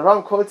 When the Magen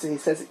Avram quotes it, he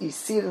says, you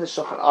see it in the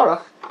Shulchan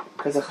Aruch,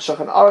 because the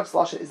Shulchan Aruch's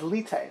lashon is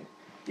litain.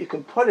 You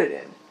can put it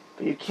in,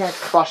 but you can't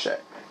crush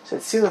it. So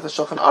it seems that the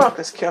Shulchan Aruch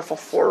is careful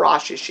for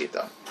Rashi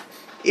Shita.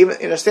 Even,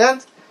 you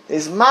understand?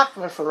 There's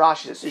machmer for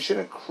Rashi, so you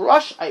shouldn't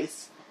crush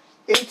ice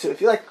into,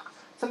 if you like,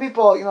 some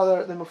people,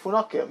 they're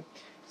mefunakim,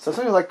 so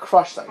some people like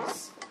crushed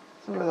ice.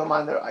 Some people don't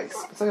mind their ice,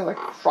 but something like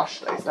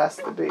crushed ice, it has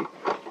to be.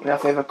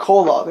 If they have a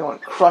cola, they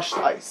want crushed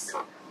ice.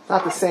 It's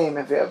not the same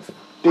if they have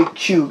big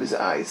cubes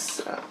of ice.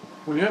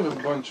 When you have a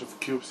bunch of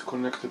cubes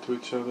connected to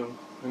each other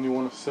and you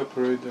want to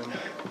separate them,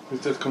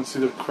 is that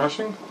considered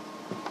crushing?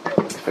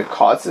 If it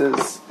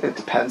causes, it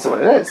depends on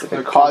what it is. If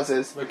it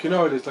causes... it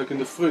is like in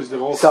the fridge, they're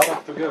all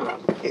stuck together.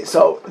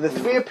 So, the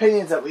three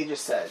opinions that we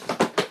just said,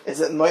 is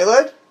it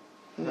moilad?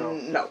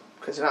 No,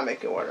 because you're not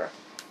making order.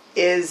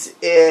 Is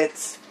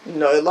it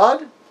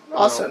noilad?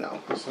 Also no.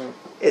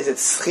 Is it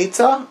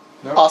schita?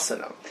 No. Also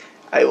no.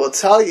 I will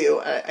tell you,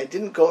 I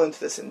didn't go into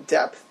this in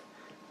depth,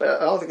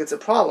 but I don't think it's a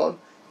problem.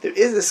 There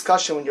is a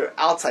discussion when you're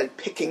outside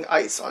picking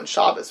ice on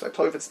Shabbos. So I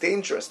told you if it's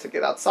dangerous to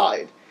get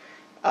outside.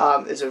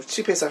 There's a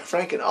Tzvi Pesach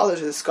Frank and others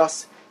who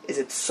discuss, is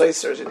it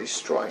soiser, is it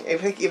destroying? I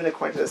think even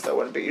according to this, that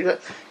wouldn't be. You're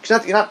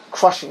not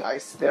crushing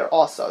ice there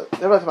also.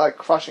 They're not talking about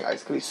crushing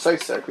ice. It could be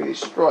soiser, it could be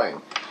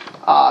destroying.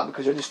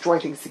 Because you're destroying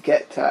things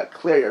to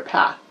clear your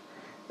path.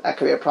 That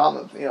could be a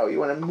problem. You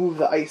want to move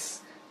the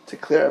ice to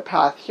clear a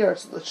path here,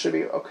 so it should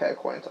be okay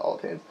according to all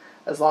opinions,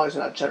 as long as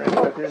you're not generating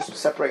work, you're just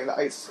separating the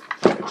ice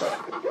from each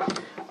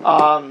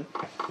other.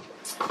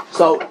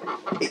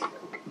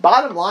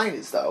 Bottom line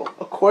is though,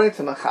 according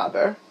to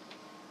Machaber,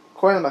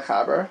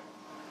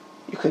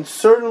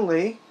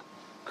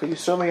 could you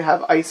certainly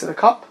have ice in a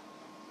cup?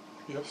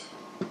 Yes.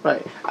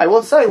 Right. I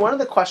will say one of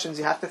the questions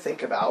you have to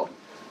think about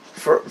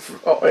for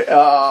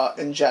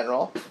in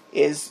general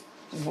is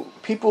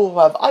people who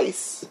have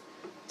ice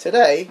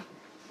today.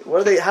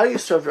 How do you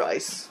serve your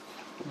ice?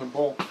 In a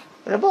bowl.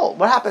 In a bowl.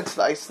 What happens to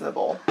the ice in the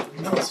bowl?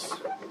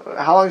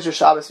 How long is your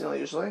Shabbos meal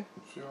usually? A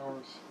few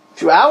hours.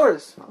 Few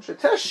hours?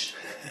 Shetish.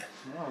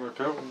 No,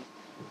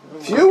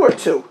 Few or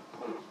two?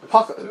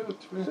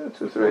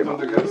 Two, 3. On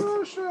the guest.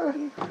 Sure.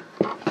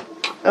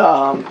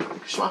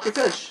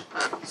 Shmakatish.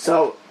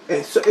 So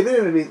if it's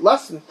going to be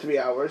less than 3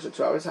 hours or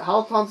 2 hours,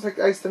 how long does it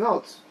take ice to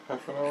melt?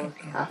 Half an hour.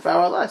 Half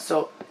hour less.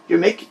 So you're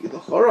making the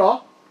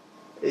chorah.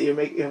 You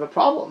have a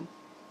problem.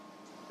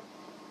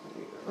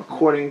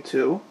 according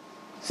to,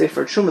 say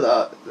for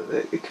Truma,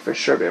 it could for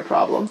sure be a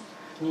problem.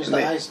 Use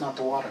the ice, not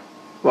the water.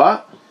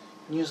 What?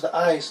 Use the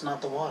ice,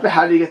 not the water. But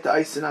how do you get the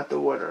ice and not the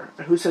water?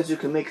 And who says you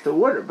can make the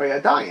water? By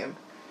Yadayim.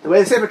 The way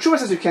the Sefer Truma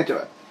says you can't do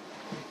it.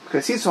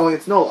 Because he's telling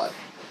it's Nolad.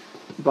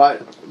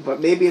 But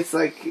maybe it's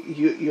like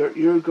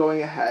you're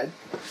going ahead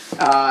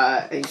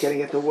and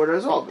getting at the water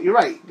as well. But you're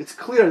right. It's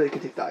clear they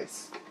can take the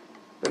ice.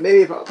 But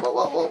maybe,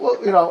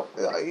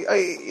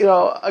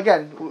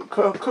 again,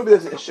 could be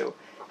there's an issue.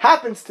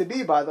 Happens to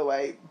be, by the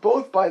way,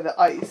 both by the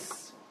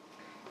ice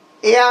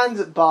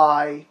and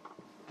by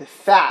the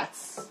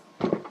fats,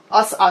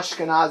 us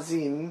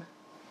Ashkenazim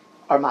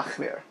are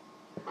machmir.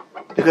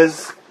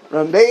 Because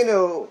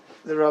Rambeinu,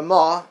 the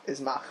Ramah, is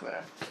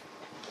machmir.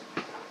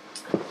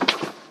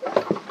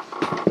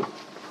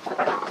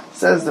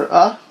 Says there,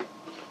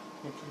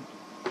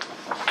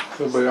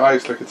 So by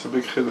ice, like it's a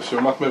big chiddush.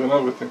 You're not made and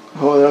everything.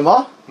 who the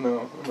Ramah?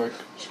 No, like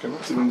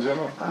Ashkenazim in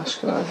general.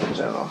 Ashkenaz in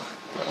general.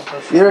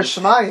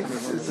 Yerushalayim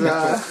is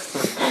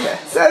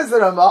says the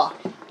Ramah.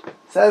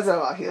 Says the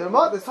Ramah. The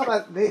Ramah.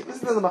 This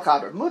is the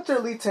Machaber. Mutter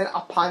liten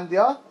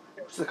apandya,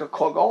 which is like a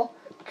kogel.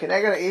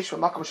 Keneged eish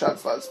v'makom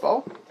shatz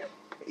l'espo.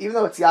 Even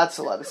though it's yad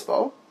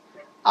l'espo.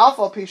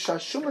 Afal pisha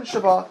shuman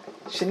shaba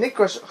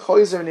shenikrosh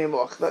choizer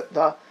nemuch.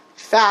 The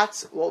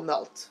fats will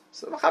melt.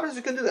 So the Machaber says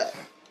you can do that.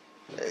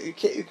 You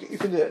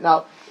can do it.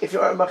 Now, if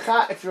you're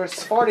a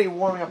Sephardi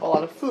warming up a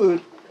lot of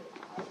food,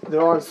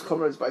 there are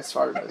chumras by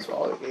Sephardim as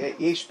well.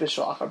 Yesh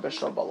bishul achar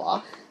bishul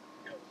balach,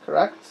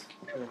 correct?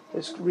 Yeah.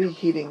 There's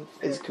reheating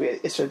is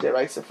isra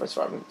deraisa for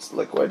Sephardim. It's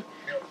liquid.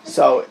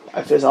 So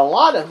if there's a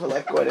lot of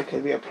liquid, it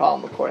could be a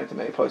problem according to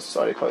many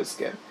Sephardi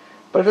poskim.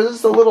 But if it's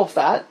just a little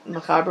fat, the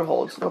Mechaber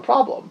holds no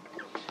problem.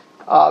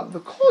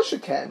 The kol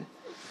sheken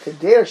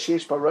kader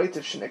sheish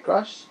baroitiv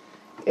shenikrash.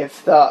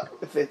 If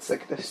it's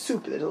like the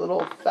soup, there's a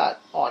little fat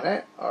on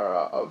it or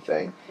a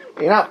thing.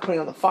 You're not putting it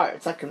on the fire.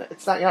 You're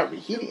not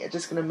reheating it. It's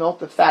just gonna melt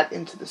the fat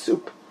into the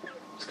soup.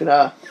 It's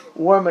gonna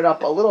warm it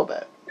up a little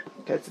bit.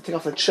 Okay, to take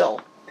off the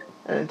chill,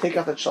 and then take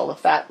off the chill, the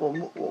fat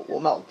will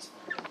melt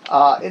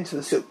into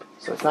the soup.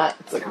 So it's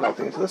like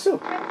melting into the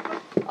soup.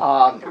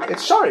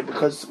 It's shari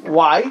because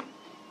why?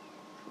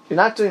 You're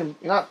not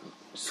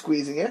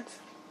squeezing it.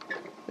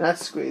 You're not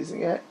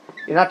squeezing it.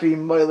 You're not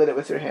being moiling it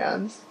with your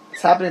hands.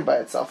 It's happening by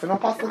itself. You're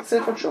not possible to say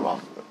for Truma.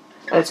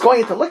 And it's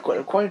going into liquid,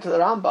 according to the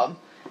Rambam.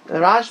 And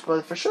the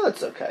Rashba, for sure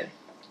it's okay.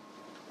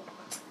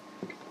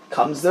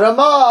 Comes the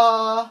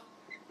Ramah.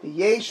 The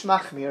Yesh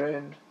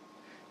Machmirin.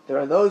 There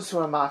are those who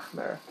are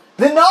Machmir.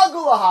 The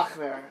Nagu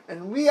Lahachmir.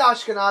 And we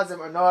Ashkenazim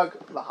are Nag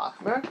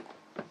Lahachmir.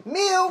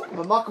 Miu,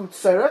 V'makum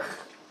Tzerich.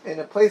 In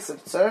a place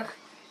of Tzerich.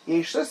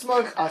 Yesh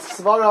Lismach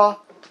Asvara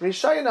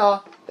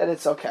Rishayna. That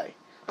it's okay.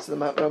 So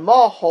the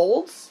Ramah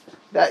holds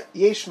that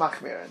Yesh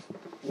Machmirin.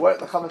 What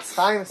the Chavetz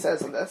Chaim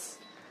says in this,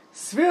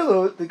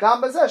 Svirlu, the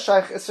Gambazeh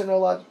Shaykh Isser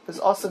Nolad is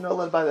also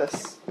Nolad by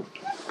this.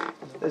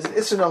 There's an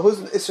Isser Nolad. Who's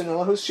an Isser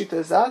Nolad? Whose shita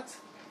is that?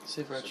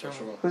 Sefer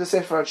HaTruma. Who's the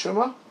Sefer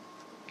HaTruma?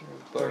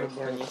 Bar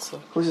Yitzchak.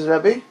 Who's his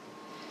Rebbe?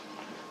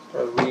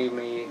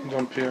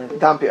 Dampier.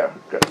 Dampier.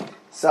 Good.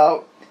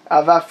 So,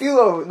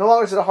 Vafilu, no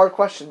longer is it a hard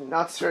question,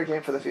 not a fair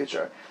game for the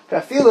future.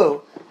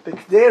 Vafilu,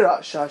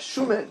 B'Kedera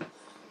Shashumin,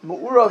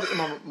 Mu'urav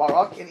Imam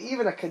Marak, and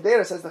even a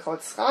Kedera, says the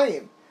Chavetz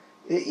Chaim,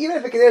 even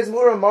if it is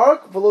Mura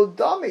Mark, Velo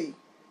Dami,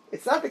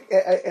 it's not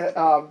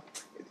the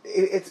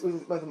it's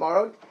with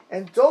Mark,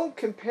 and don't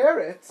compare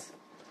it.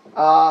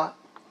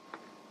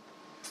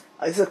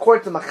 This is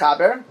according to the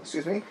Machaber.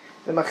 Excuse me.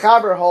 The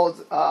Machaber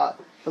holds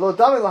Velo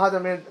Dami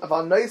lahadamir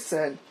aval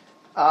noisen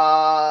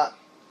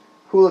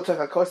hula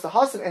techakos the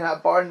hasan and a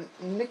bar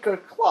nikar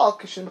klal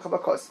kishin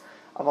chabakos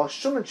aval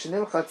shuman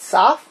shenim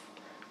chatzaf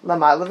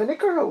lamayla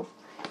v'nikarhu.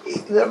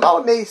 The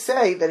Rambam may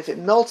say that if it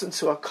melts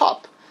into a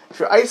cup. If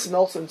your ice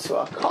melts into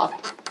a cup,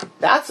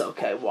 that's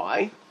okay.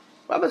 Why?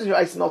 What happens if your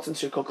ice melts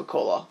into your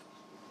Coca-Cola?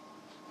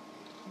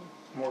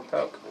 More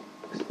Coke.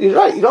 You're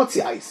right, you don't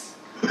see ice.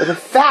 But the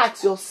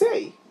fats you'll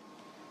see.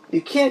 You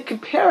can't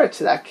compare it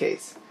to that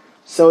case.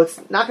 So it's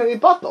not going to be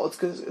bottle, it's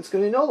going to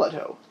be no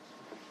ladho.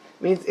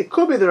 Means it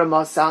could be the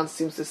Ramah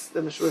seems to,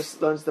 the Mishra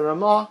learns the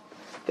Ramah,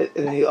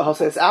 and he'll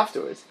say this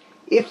afterwards.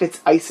 If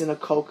it's ice in a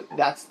Coke,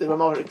 that's the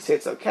Ramah would say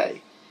it's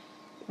okay.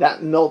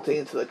 That melting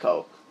into the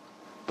Coke.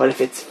 But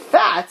if it's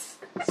fats,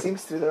 it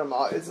seems to be the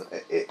Ramah is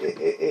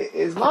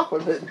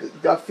makbar. But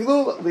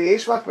gafilu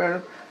liyesh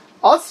makbar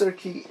aser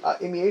ki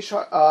im yesh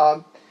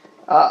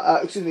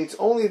excuse me. It's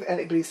only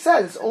but he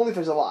says it's only if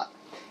there's a lot.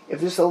 If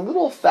there's a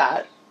little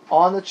fat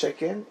on the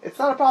chicken, it's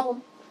not a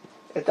problem.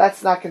 If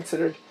that's not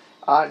considered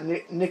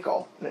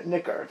nicker.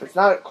 If it's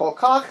not kol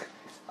kach,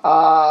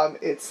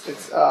 it's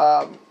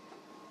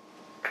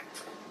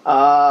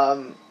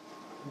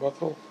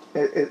Bottle.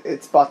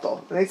 It's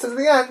bottle. And he says at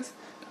the end.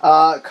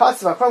 A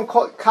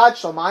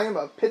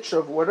pitcher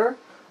of water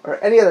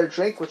or any other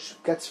drink which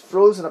gets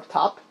frozen up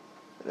top,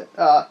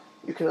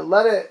 you can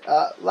let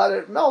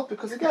it melt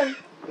because again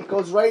it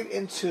goes right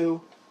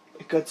into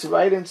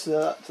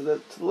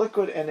the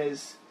liquid and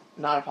is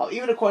not a problem.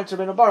 Even according to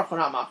Rabbeinu Baruch, we're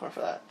not machmer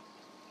for that.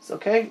 It's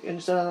okay? You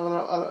understand?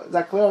 Is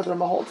that clear what the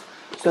Ramah holds?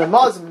 So the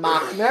Ramah is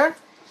machmer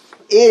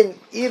in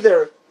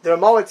either, the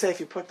Ramah would say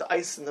if you put the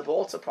ice in the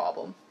bowl, it's a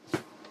problem.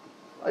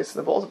 Ice in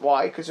the bowl,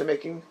 why? Because you're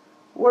making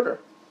water.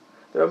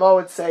 The Ramah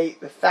would say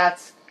the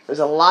fats, there's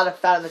a lot of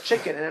fat in the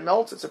chicken and it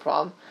melts, it's a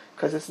problem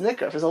because it's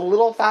nicker. If there's a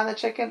little fat in the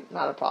chicken,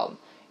 not a problem.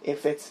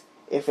 If it's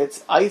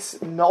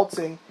ice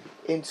melting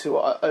into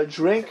a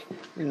drink,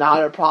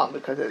 not a problem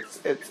because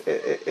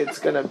it's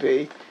going to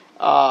be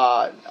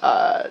not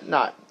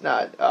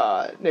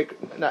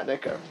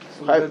nicker.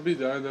 So would that be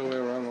the other way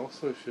around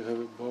also if you have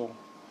a bowl?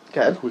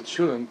 Okay. Which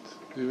shouldn't,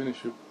 even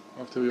if you,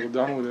 after you're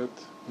done with it,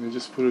 and you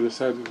just put it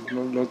aside,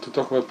 not to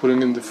talk about putting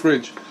it in the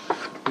fridge,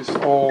 it's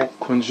all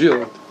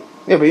congealed.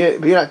 Yeah, but you're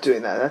not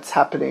doing that. That's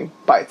happening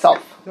by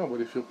itself. No,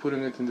 but if you're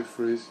putting it in the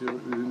fridge, you're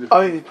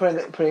you're putting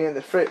it in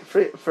the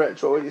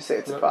fridge. What would you say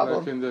it's a problem?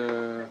 Like in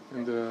the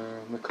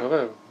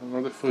mekarer,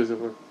 not the freezer.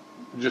 But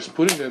just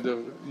putting it there,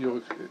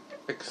 you're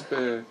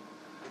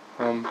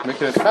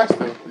making it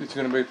faster. You're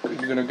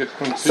gonna get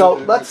congealed. So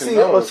let's see.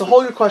 Let's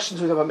hold your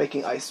questions about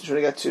making ice.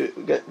 We're going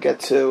to get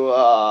to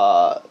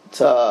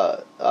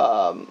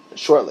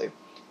shortly.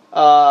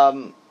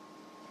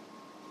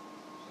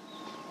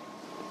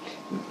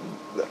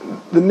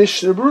 The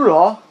Mishnah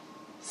Berurah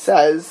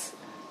says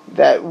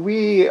that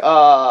we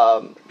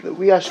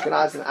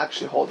Ashkenazim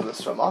actually hold to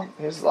this Ramah.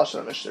 Here's the lashon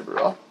of Mishnah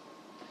Berurah.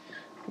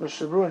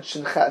 Mishnah Berurah in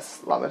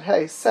Shinches Lamed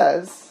Hey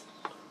says,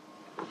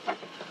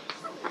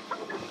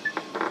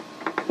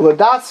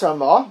 "L'das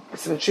Ramah,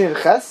 it's in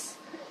Shinches.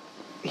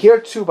 Here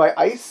too by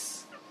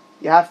ice,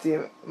 you have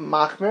to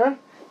machmer.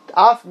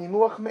 Af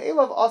nimuach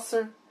me'elav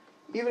aser,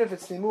 even if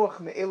it's nimuach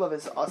me'elav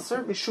is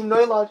aser mishum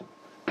noilad,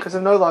 because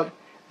of noilad.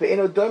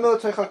 Ve'eno doimel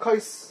toichal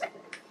kois."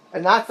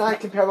 And that's not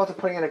comparable to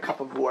putting in a cup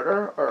of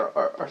water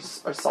or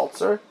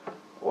seltzer,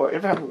 or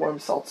if you have a warm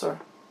seltzer,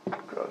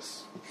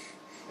 gross.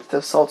 If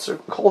have seltzer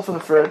cold from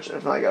the fridge,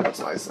 if not, yeah, that's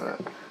nice in it.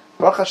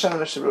 Baruch Hashem and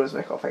Mishnah Berurah is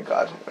Mikol, thank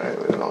God. Right?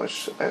 We don't know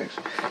which,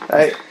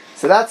 right?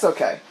 So that's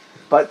okay.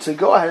 But to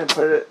go ahead and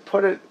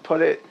put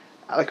it,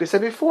 like we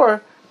said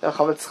before, the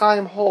Chavetz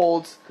Chaim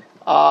holds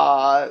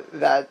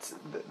that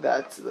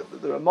the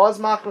Ramaz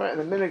Machmer and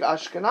the Minig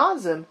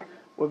Ashkenazim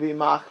would be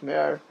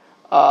Machmer.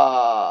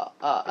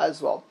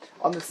 As well.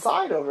 On the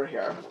side over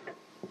here,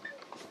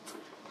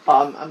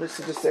 I'm just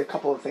going to say a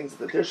couple of things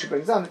that the Dirshu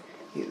brings on.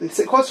 Let's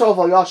say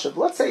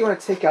you want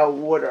to take out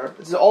water.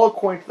 This is all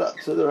according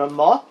to the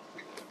Ramah,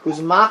 who's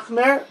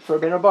Machmer for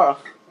Rabbeinu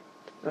Baruch.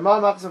 Ramah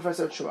Machmer for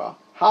Shema.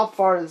 How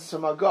far does this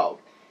Ramah go?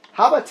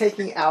 How about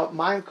taking out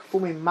Mayim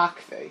Kfumi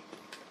Makfe?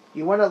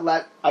 You want to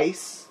let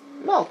ice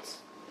melt.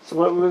 So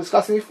what we were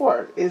discussing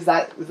before is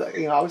that,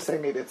 I was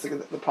saying maybe it's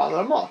the problem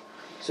of Ramah.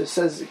 So it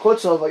says,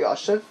 quotes Rav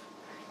Yashiv.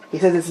 He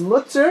says it's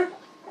mutter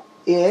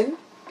in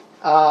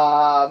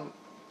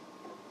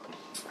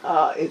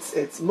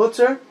it's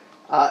mutter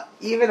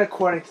even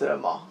according to the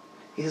Ramah.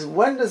 He says,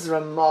 when does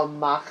Ramah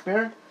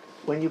machmir?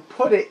 When you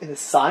put it in the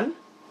sun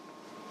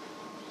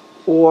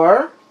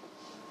or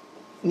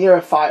near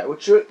a fire,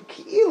 which you're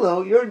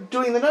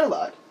doing the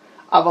nolad.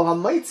 Aval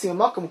hamaitzi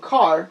makam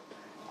kar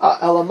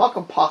ela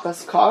makam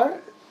pachas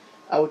kar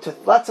to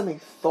let something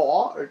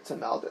thaw or to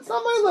melt. It's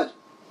not nolad.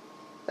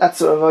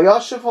 That's what Rav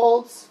Yashiv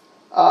holds.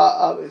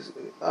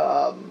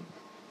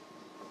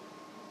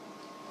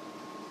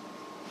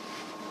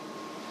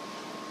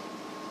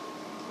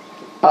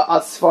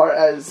 As far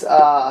as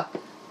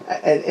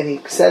and he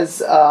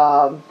says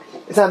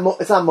it's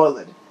not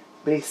moiled,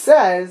 but he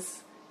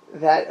says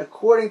that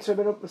according to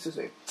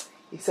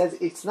he says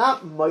it's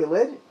not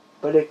moiled,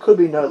 but it could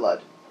be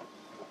nolad.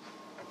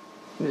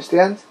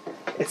 Understand?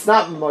 It's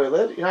not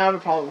moiled. You don't have a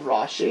problem with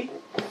Rashi.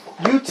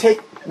 You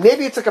take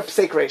maybe it's like a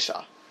psek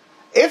resha.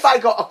 If I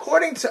go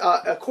according to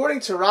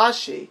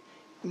Rashi,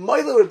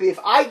 moiled would be if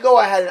I go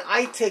ahead and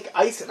I take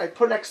ice and I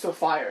put it next to a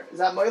fire. Is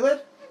that moiled?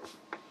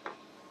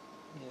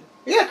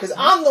 Yeah, because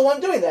I'm the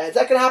one doing that. Is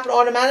that going to happen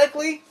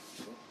automatically?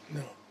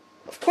 No.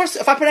 Of course,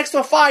 if I put it next to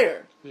a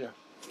fire. Yeah.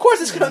 Of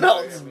course it's going to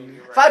melt.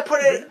 If I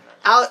put it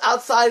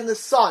outside in the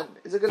sun,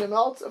 is it going to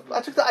melt? If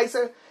I took the ice,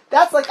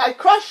 that's like I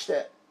crushed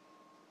it.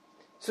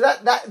 So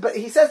but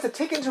he says to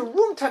take into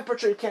room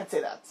temperature, you can't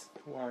say that.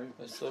 Why?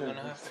 It's still going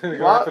to happen. It's going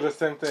to happen the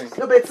same thing.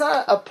 No, but it's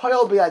not a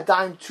pile be a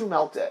dime to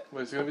melt it.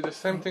 But it's going to be the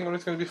same thing, or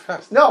it's going to be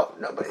fast. No,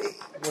 but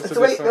the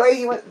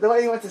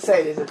way he went to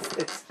say it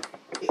is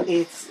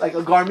it's like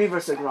a garmi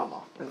versus a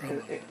grama,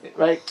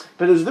 right?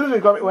 But there's literally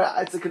a garmi where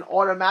it's like an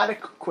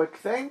automatic quick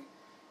thing,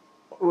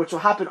 which will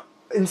happen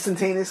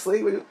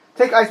instantaneously. When you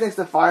take ice next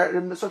to the fire,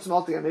 it starts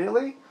melting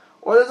immediately.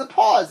 Or there's a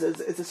pause.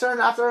 It's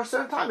after a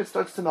certain time it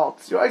starts to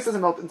melt. Your ice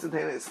doesn't melt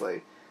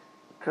instantaneously,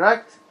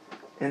 correct?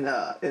 It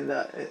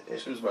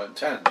was about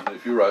 10.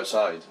 If you were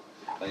outside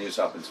and you just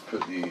happened to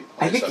put the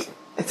I think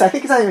it's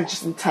not even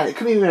just intent. It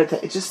could be even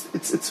intent.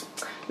 It's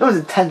no one's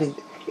intending.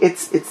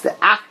 It's the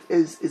act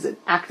is an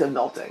act of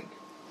melting.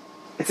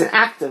 It's an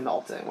act of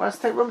melting.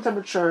 Whereas room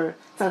temperature,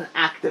 it's not an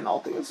act of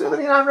melting. It's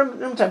really not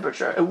room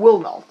temperature. It will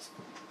melt.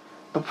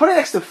 But putting it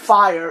next to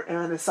fire and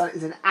in the sun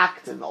is an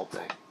act of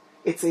melting.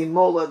 It's a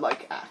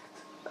molad-like act.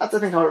 That's I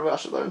think how Rav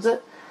Yashiv learns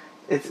it.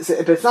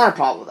 It's not a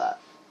problem with that.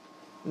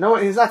 No,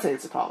 he's not saying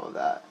it's a problem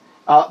with that.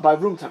 By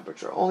room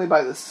temperature, only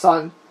by the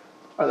sun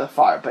or the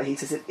fire. But he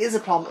says it is a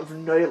problem of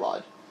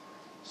noilad.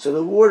 So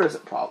the water is a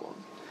problem.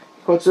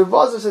 But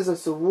Ravazah says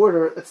it's the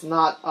water. It's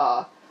not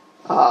a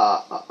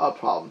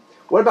problem.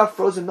 What about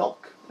frozen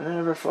milk? Anyone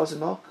ever frozen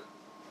milk?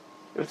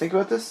 You ever think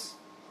about this?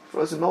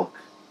 Frozen milk.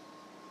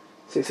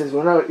 So he says, if you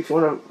want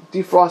to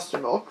defrost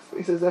your milk,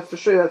 he says that for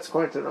sure that's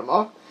according to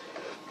Ramah.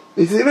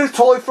 He says even if it's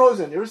totally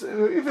frozen, if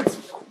it's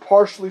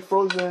partially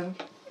frozen,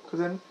 because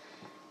then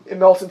it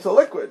melts into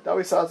liquid. That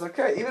way sounds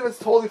okay. Even if it's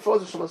totally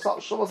frozen,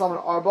 Shlomo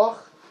Zalman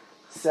Auerbach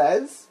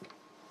says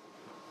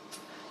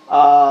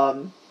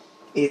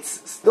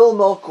it's still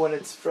milk when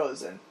it's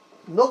frozen.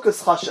 Milk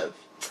is chashav.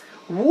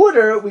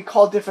 Water we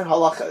call different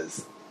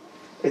halachas.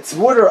 It's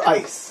water or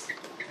ice,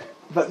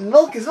 but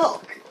milk is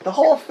milk. The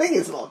whole thing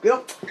is milk. We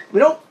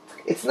don't.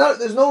 It's not.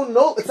 There's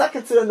no. It's not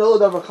considered no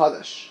davar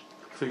chadash.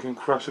 So you can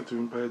crush it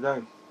even by a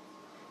dime.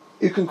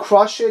 You can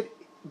crush it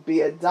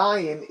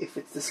biyadayim if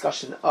it's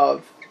discussion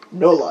of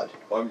nolad.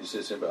 Why would you say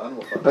the same about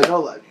animal fat? But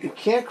nolad, you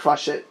can't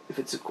crush it if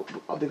it's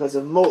because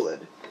of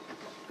molid.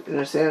 You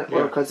understand? Yeah.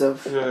 Or because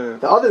of Yeah.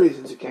 the other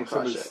reasons you can't So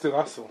crush it's it. still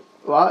asel.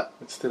 What?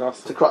 It's still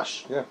asel. To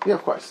crush. Yeah. Yeah,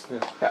 of course.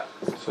 Yeah.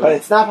 So, But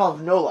it's not a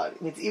problem of nolad.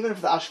 It means even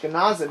for the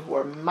Ashkenazim who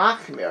are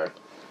machmir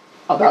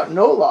about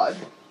nolad,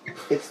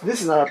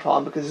 this is not a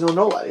problem because there's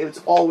no nolad. It's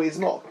always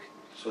milk.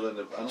 So then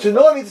the animal So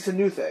nolad means it's a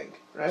new thing,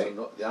 right?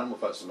 So the animal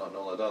fats are not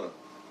nolad either.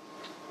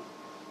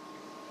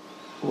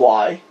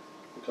 Why?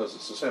 Because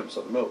it's the same, it's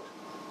like the milk.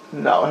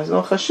 No, it has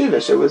no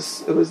chashivish.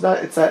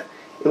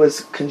 It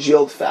was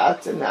congealed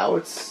fat, and now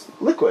it's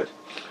liquid.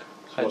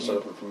 So what's that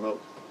different from milk?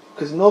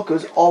 Because milk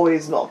is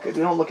always milk. We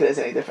don't look at it as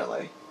any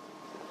differently.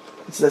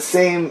 It's the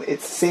same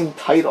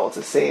title. It's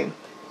the same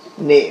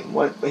name.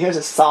 But here's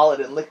a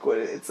solid and liquid.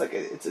 It's like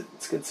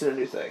it's considered a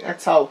new thing.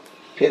 That's how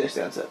he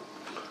understands it.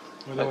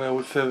 by the way, I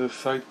would say the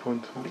side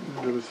point.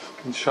 There was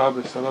in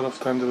Shabbos a lot of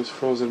time there was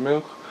frozen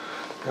milk,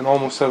 and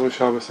almost every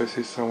Shabbos I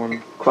see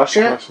someone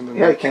Crushing it? the Yeah,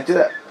 milk. you can't do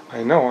that.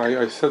 I know.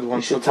 I said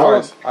once or should tell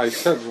twice. them. I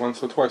said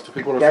once or twice to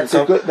people. That's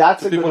a good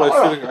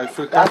ha'ara. I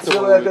feel That's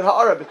comfortable really a with. good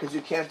ha'ara because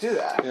you can't do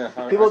that.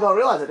 Yeah, People don't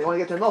realize it. They want to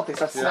get their milk. They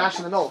start Yeah.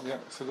 smashing the milk. Yeah,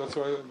 so that's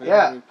why maybe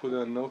Yeah. we put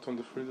a note on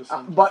the fridge or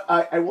something. But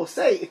I will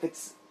say, if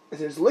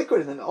there's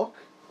liquid in the milk,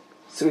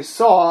 so we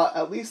saw,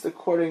 at least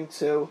according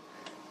to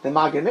the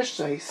Magen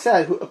Mishnah, he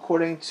said,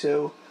 according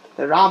to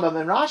the Rambam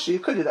and Rashi, you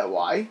could do that.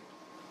 Why?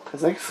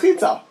 Because like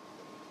schita.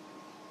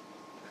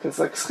 Because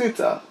like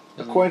schita.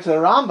 According to the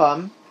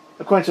Rambam,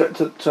 according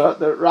to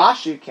the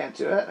Rashi, you can't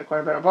do it.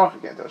 According to Baruch,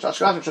 you can't do it.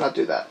 Ashkenazim should not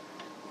do that.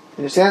 You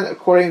understand?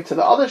 According to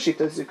the other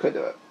shitas, you could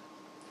do it.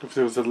 If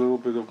there was a little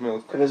bit of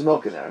milk. If there's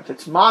milk in there. If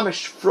it's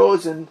mamish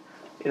frozen,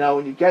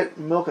 when you get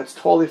milk that's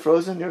totally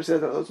frozen, you ever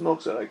said that those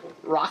milks are like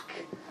rock?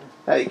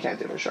 That you can't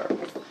do for sure.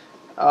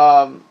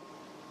 But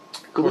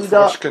for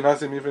Glida,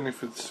 Ashkenazim, even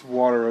if it's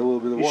water, a little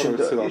bit of you water, shouldn't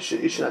it's do still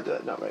it. You should not do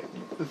it. No, right.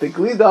 The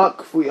glida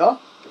kfuya,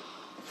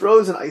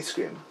 frozen ice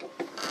cream.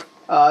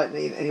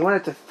 And you want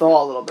it to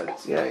thaw a little bit.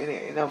 Yeah,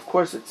 of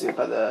course it's you have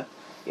a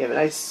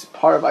nice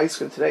par of ice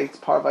cream today.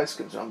 Par of ice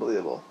creams are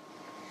unbelievable.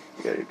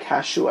 You got your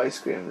cashew ice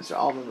creams, your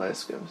almond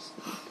ice creams.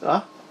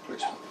 Huh?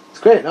 It's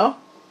great, no?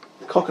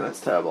 Coconut's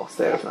terrible.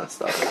 Stay away from that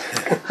stuff.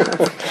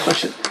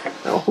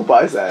 No, who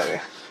buys that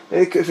anyway?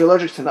 If you're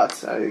allergic to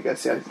nuts, you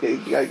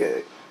gotta get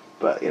it.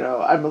 But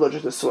I'm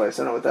allergic to soy,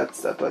 so I don't know what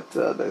that's. But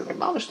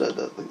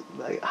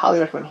I highly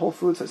recommend Whole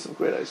Foods has some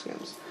great ice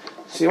creams.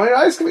 So you want your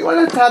ice cream, you want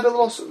it to have a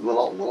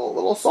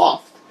little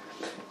soft.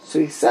 So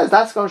he says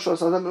that's going to show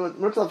something.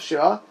 Murtal of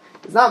Shira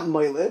is not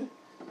moilid,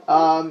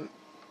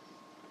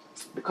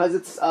 because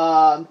it's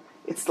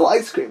still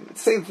ice cream.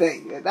 It's the same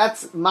thing.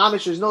 That's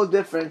mamish. There's no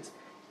difference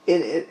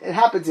in it. It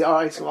happens in our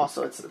ice cream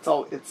also. It's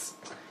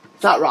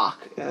not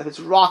rock. If it's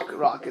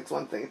rock, it's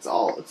one thing. It's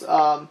all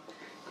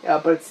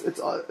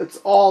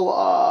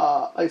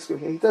ice cream.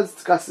 He does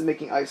discuss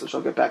making ice, which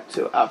I'll get back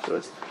to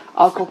afterwards.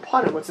 Al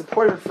Kopanim, what's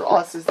important for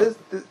us is this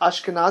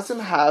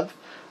Ashkenazim have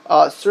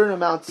certain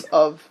amounts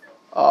of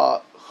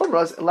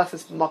chumras unless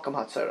it's makam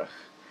hatzarech.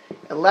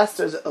 Unless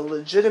there's a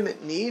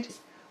legitimate need,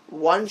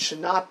 one should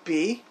not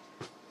be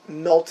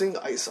melting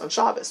ice on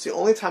Shabbos. The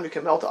only time you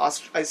can melt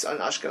ice on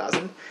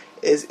Ashkenazim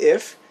is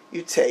if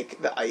you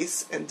take the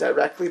ice and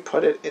directly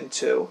put it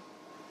into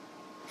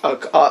a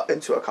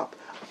cup.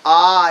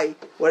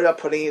 What about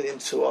putting it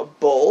into a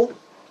bowl?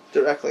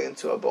 Directly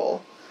into a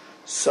bowl.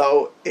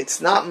 So it's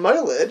not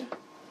moilid,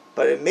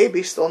 but it may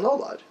be still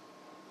nolad.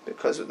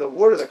 Because of the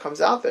water that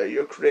comes out there,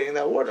 you're creating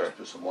that water.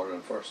 Put some water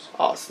in first.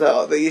 Oh,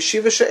 so the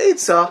yeshiva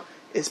she'etza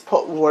is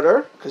put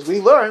water, because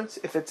we learned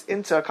if it's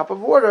into a cup of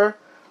water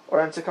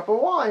or into a cup of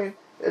wine,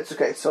 it's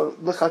okay. So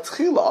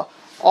l'chatchila,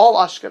 all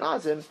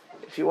Ashkenazim,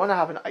 if you want to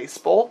have an ice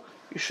bowl,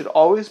 you should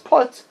always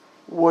put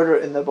water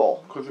in the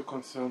bowl. Because you're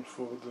concerned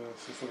for the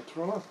Sefer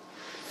Torah.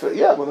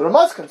 Well, the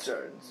Ramah's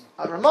concerned.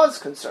 Ramah's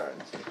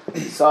concerned.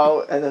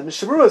 So, and the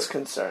Mishabura is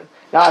concerned.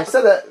 Now, I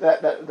said that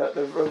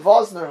the Rav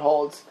Vosner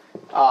holds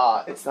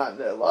it's not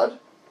Nilad,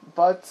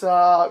 but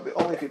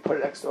only if you put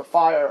it next to a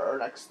fire or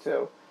next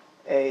to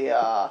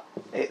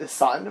the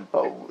sun,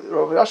 but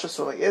Rav Yasha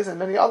certainly is, and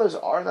many others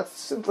are, and that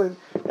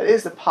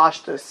is the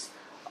pashtus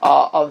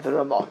of the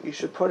Ramah. You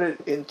should put it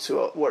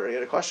into water. You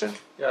had a question?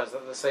 Yeah, is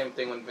that the same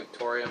thing when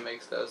Victoria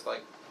makes those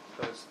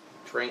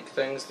drink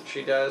things that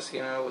she does?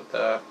 With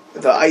the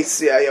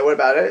ice. Yeah. What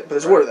about it? But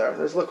there's water there.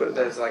 There's liquid in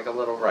there. There's like a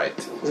little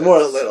There's more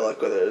than a little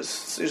liquid.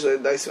 There's usually a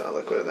nice amount of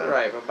liquid in there.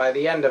 Right, but by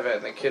the end of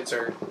it, the kids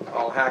are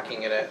all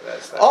hacking at it.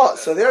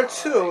 So there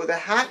too, the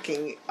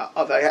hacking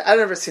of that. I've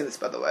never seen this,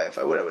 by the way. If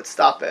I would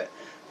stop it.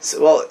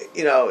 So, That's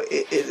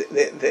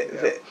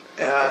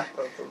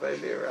what they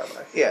do,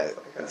 Rabbi. Yeah,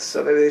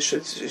 so maybe they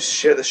should just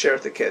share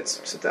with the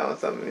kids. Sit down with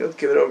them. You'll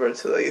give it over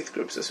to the youth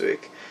groups this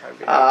week. I'd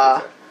be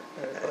happy to.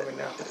 Let me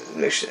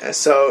know.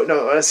 So,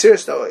 no, on a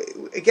serious note,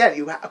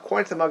 again,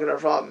 according to the Magen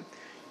Avraham,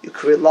 you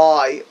could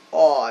rely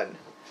on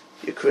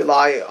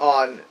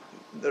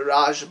the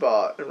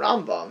Rashba and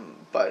Rambam,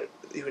 but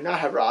you would not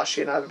have Rashi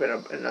and not have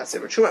been not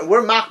Sefer Truma. And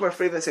we're Machmer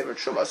for even Sefer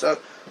Truma, so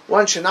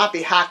one should not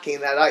be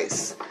hacking that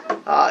ice,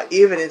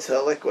 even into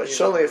the liquid.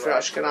 Certainly for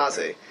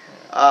Ashkenazi.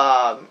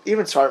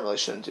 Even Sfardim really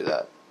shouldn't do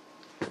that.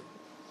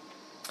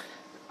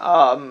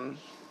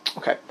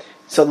 Okay,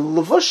 so the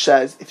Levush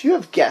says, if you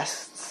have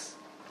guests,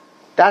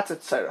 that's a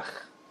tzarech.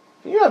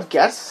 If you have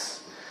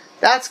guests,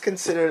 that's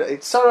considered a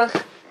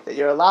tzarech, that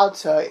you're allowed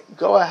to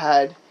go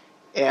ahead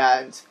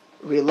and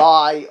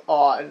rely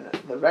on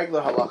the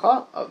regular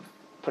halacha of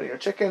putting your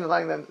chicken and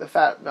letting the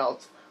fat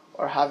melt,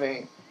 or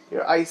having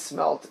your ice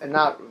melt and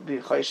not be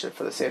choished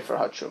for the Sefer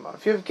HaTruma.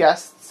 If you have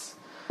guests,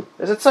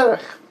 there's a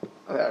tzarech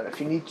there if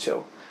you need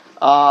to.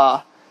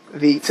 The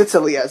Tzitz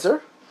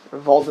Eliezer,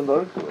 of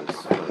Waldenburg, who was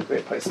one of the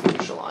great places in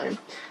Yerushalayim,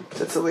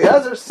 Tzitz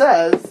Eliezer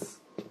says,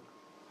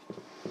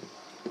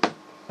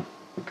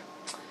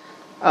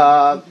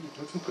 what?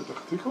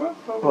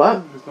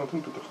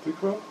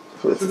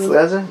 Who was Tzitz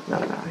Eliezer? No.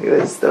 He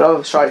was the Rav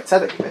of Shari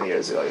Tzedek many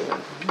years ago, even.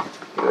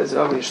 He was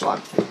Rav of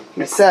Yerushalayim.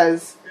 He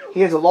says,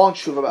 he has a long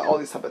tshuva about all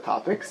these type of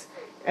topics,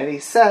 and he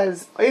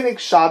says, Einik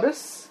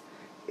Shabbos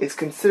is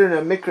considered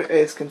an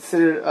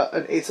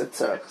Eisa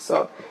Tzarech.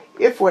 So,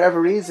 if for whatever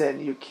reason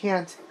you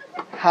can't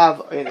have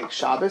Einik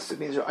Shabbos, it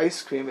means your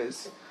ice cream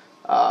is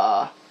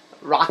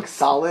rock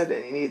solid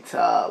and you need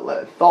to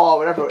let it thaw,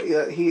 whatever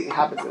he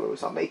happens to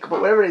it make, but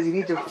whatever it is, you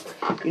need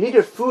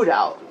your food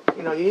out.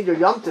 You need your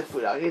Yom Tov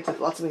food out. You need to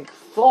let something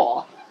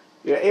thaw.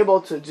 You're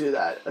able to do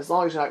that as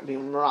long as you're not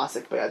being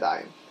marasik by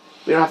Yadayim.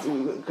 We don't have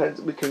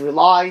to. We can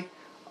rely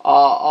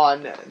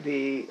on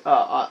the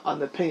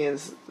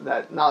opinions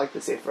that not like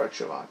the Sefer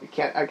Truma. You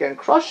can't again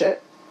crush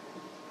it,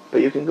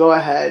 but you can go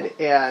ahead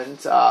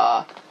and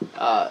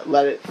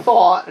let it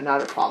thaw, and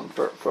not a problem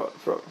for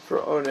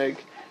Oneg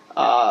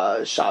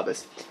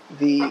Shabbos.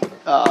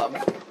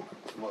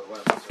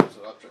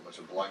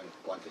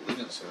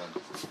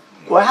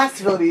 Well, it has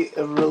to really be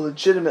a real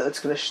legitimate that's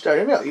going to start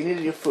your meal. You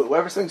needed your food.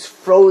 Wherever something's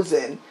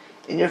frozen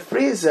in your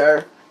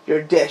freezer,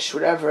 your dish,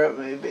 whatever it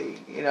may be,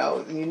 you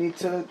need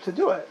to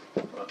do it.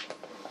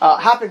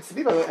 Happens to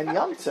be, by the way, in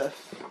Yom Tov,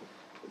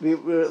 we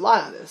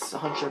rely on this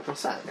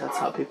 100%. That's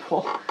how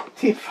people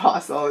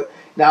defrost.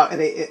 Now,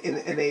 and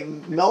they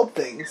melt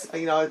things.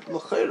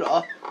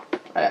 L'chayra,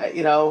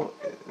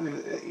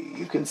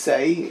 you can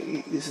say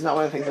this is not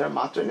one of the things that are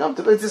matter in Yom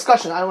Tov. It's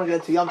discussion. I don't want to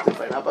get into Yom Tov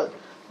right now, but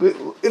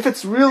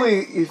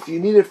if you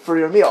need it for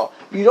your meal,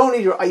 you don't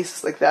need your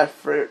ice like that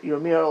for your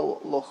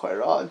meal,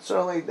 l'chayra, and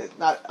certainly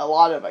not a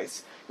lot of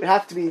ice. It would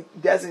have to be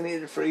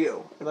designated for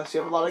you, unless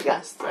you have a lot of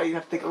guests. Right? You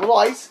have to take a little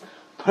ice,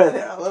 put it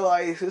there. A little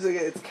ice.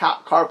 It's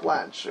carte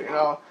blanche.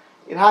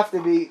 You'd have to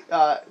be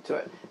to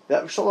it.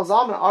 The Shlomo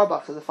Zalman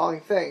Auerbach says the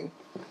following thing.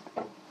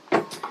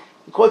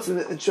 He quotes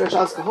in Shir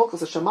Shabbos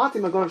Kahulkas, "Shamati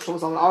Magon Shlomo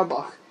Zalman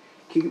Auerbach,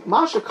 ki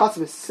masha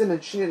katzav siman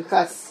shinir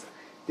ches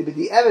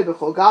dibidi eved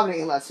b'chol gavnei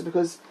in less."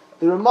 Because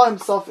the Ramah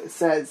himself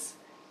says,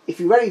 if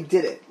you already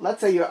did it,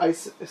 let's say your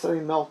ice, if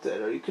something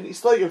melted, or you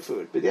still eat your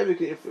food, but you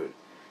could eat your food.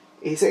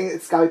 He's saying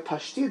it's got to be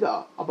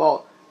pashtida,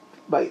 about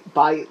by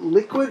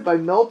liquid, by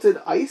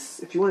melted ice.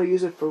 If you want to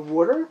use it for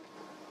water,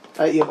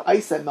 you have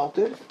ice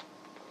melted,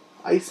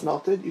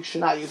 you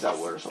should not use that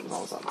water,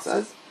 something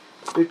says.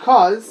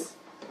 Because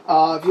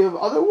if you have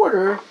other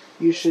water,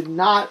 you should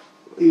not,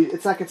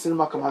 it's not considered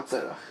makam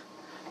hatzerach.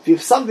 If you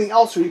have something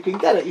else where you can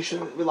get it, you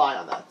shouldn't rely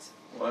on that.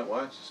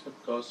 Why? Just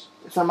because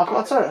it's not makam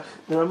hatzerach.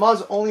 The Ramah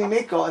is only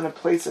mekel in a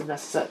place of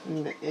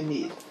in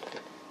need.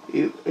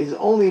 Is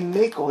only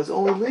mekel, is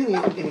only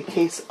lenient in a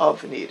case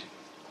of need.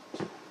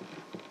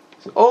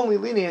 It's only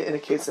lenient in a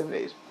case of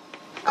need.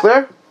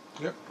 Clear?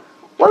 Yep.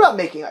 What about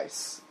making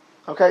ice?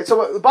 Okay,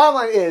 so the bottom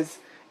line is,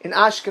 in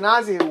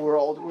Ashkenazi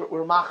world,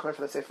 we're machmer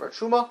for the Sefer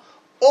Truma,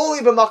 only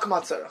b'makam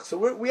hatzarech. So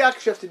we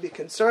actually have to be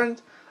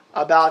concerned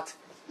about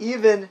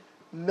even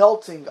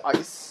melting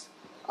ice.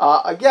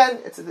 Again,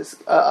 it's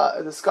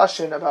a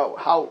discussion about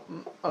how,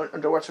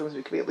 under what terms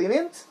we can be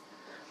lenient,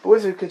 but what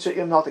if we consider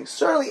even melting?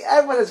 Certainly,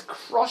 everyone is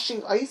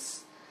crushing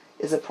ice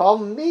is a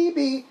problem.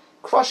 Maybe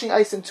crushing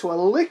ice into a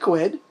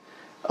liquid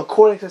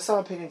According to some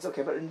opinions,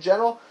 okay, but in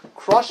general,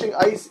 crushing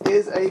ice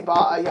is a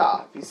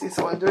ba'aya. If you see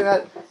someone doing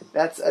that,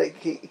 that's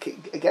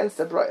against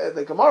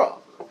the Gemara.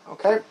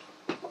 Okay?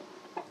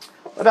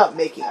 What about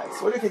making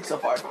ice? What do you think so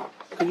far?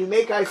 Can you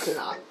make ice or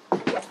not?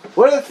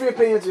 What are the three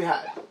opinions we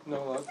had?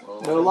 No lad.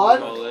 No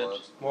lard?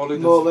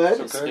 No lead.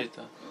 It's okay.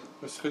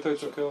 Schita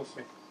is okay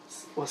also.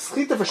 Well,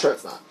 schita for sure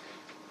it's not.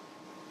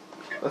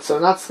 So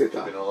not Could be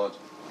schita. no lad.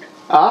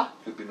 Ah?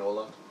 Could be no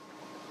lad.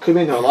 Could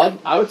be no lard.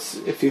 I would,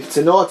 if you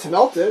to know to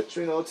melt it,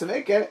 should we know to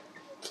make it?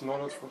 It's no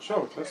lad for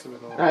sure. It has to be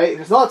no lad. Right? If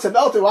it's not to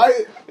melt it,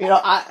 why?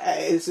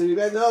 So you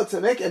better know to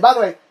make it. And by the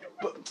way,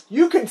 but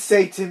you can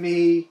say to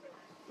me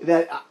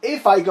that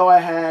if I go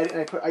ahead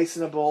and I put ice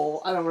in a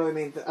bowl, I don't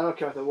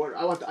care about the water.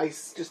 I want the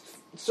ice just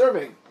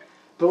serving.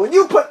 But when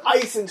you put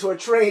ice into a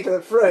tray into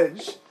the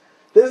fridge,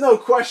 there's no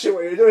question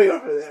what you're doing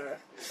over there.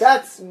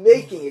 That's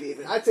making it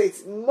even. I'd say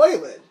it's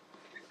moilid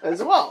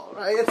as well,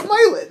 right? It's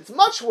moilid. It's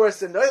much worse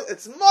than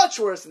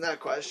that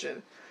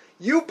question.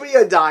 You be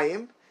a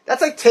daim.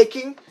 That's like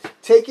taking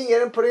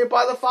it and putting it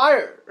by the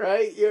fire,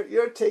 right?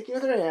 You're taking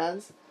it with your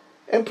hands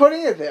and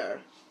putting it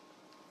there.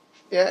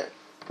 Yeah.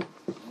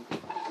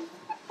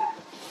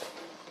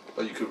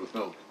 But you could with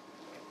milk.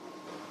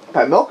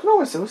 By milk? No,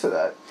 who said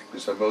that? You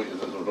said milk,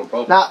 there's no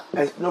problem.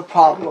 There's no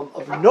problem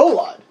of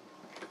nolad.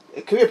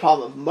 It could be a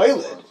problem of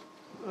moilid.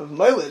 Of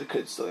moilid, it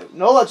could still.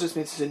 Nolad just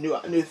means it's a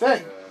new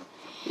thing.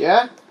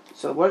 Yeah.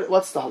 So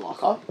what's the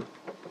halacha?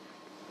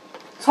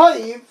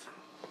 Ta'iv.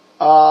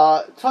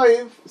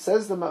 Ta'iv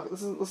says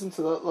listen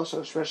to the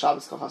lashon Shver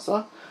Shabbos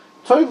Kachasa.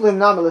 Ta'iv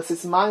limna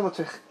melitzis mayim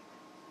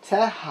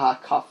teha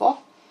kafa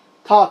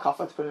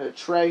to put in a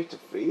tray to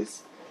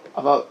freeze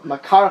of a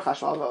makar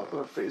chashmal of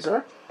a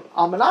freezer.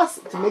 Almanas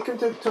to make them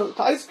to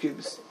ice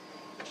cubes.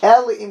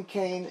 El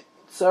imkain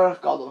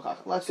tzarech gadol kach.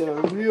 Unless you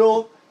have a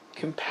real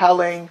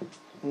compelling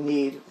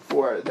need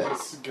for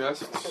this.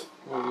 Guests?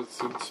 Well, it's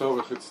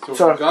tzorech. It's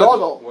Tzarech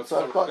gadol. What's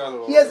Tzarech tzorech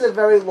gadol. gadol? He has a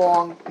very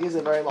long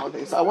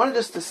thing. So I wanted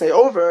just to say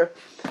over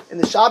in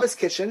the Shabbos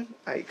kitchen.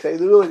 I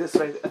literally just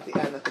right at the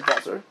end at the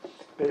buzzer.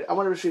 But I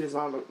want to read his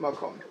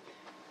makom.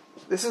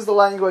 This is the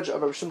language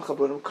of Rav Shimcha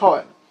ben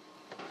Cohen.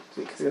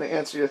 Because he's going to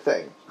answer your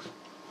thing.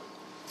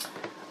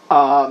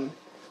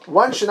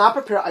 One should not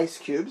prepare ice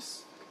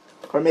cubes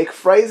or make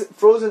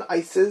frozen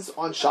ices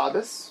on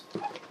Shabbos.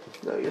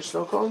 Your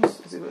snow cones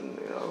is even,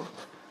 how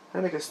do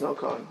you make a snow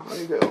cone? What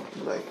do you do?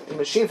 Like a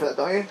machine for that,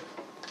 don't you?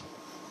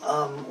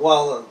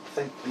 Well, I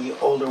think the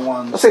older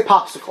ones. Let's say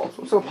popsicles.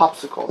 Let's go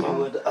popsicles. You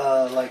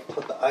would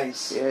put the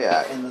ice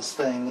in this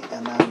thing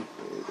and then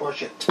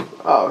push it.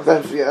 Oh,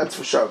 that's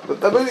for sure.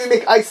 But when you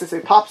make ice, they say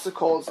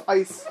popsicles,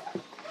 ice.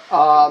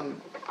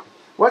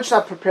 One should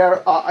not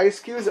prepare ice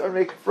cubes or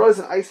make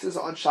frozen ices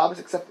on Shabbos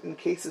except in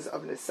cases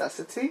of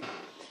necessity.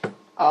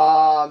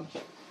 In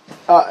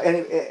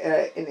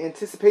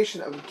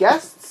anticipation of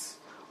guests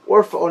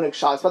or for Oneg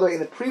Shabbos. By the way, in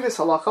the previous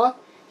halacha,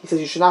 he says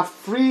you should not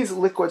freeze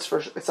liquids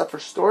except for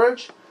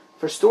storage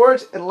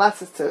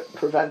unless it's to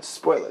prevent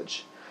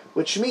spoilage.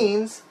 Which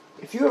means,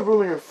 if you have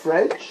room in your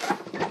fridge,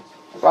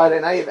 Friday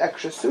night you have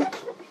extra soup,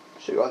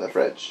 it should go in the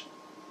fridge.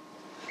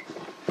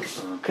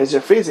 Because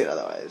you're freezing it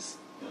otherwise.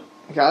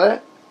 You got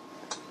it?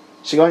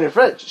 It should go in your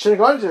fridge. It shouldn't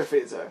go into your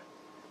freezer.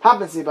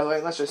 Happens to you, by the way,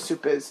 unless your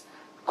soup is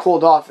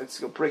cooled off, it's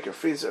going to break your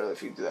freezer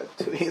if you do that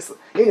too easily.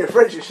 In your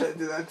fridge, you shouldn't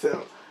do that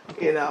too.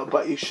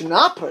 But you should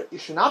not be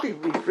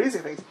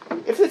refreezing things.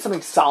 If it's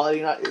something solid,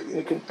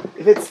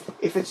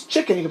 if it's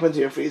chicken, you can put it into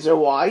your freezer.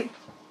 Why?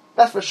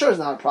 That's for sure is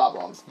not a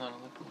problem.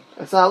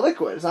 It's not a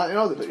liquid. It's not,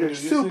 your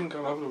soup. Using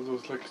a lot of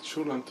those like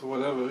cholent or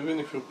whatever, even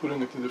if you're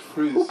putting it in the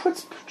freeze. Who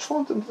puts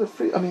cholent into the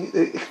freezer? I mean,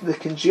 the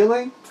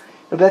congealing.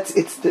 But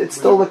it's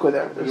still liquid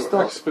there. You're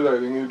still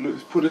expediting. You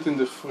put it in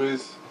the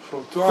freeze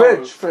for 2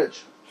 hours.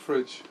 Fridge.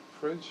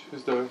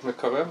 Is there a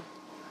mekarer?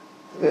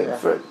 Yeah,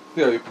 fridge.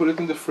 Yeah, you put it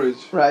in the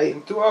fridge. Right.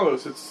 In 2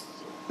 hours, it's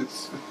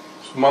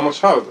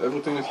mamash hard.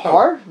 Everything is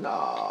hard.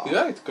 No.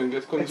 Yeah, it can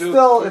get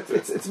congealed.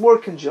 It's more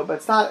congealed, but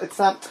it's not.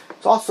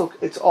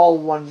 It's all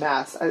one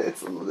mass.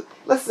 If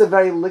it's a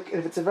very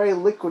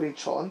liquidy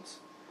cholent,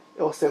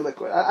 it will stay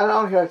liquid. I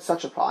don't hear it's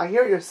such a problem. I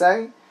hear what you're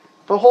saying,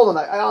 but hold on.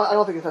 I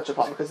don't think it's such a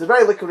problem because the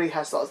very liquidy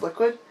has still is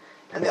liquid,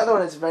 and the other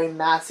one is very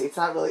massy. It's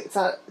not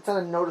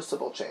a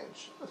noticeable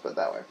change. Let's put it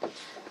that way.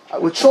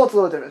 With cholent, it's a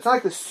little different. It's not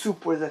like the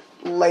soup with a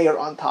layer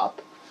on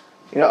top.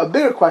 A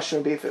bigger question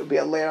would be if it would be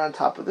a layer on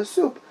top of the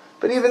soup.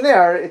 But even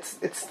there, it's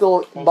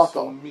still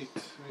also batal. Meat.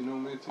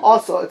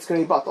 Also, it's going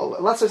to be batal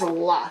unless there's a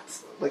lot,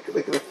 like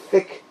a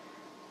thick.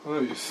 No,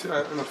 you see.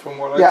 I don't know from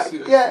what I see.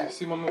 You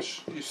see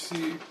mamash. You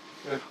see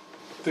a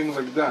thing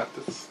like that.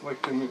 It's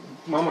like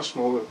mamash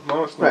smaller.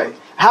 Right.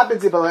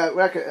 Happens,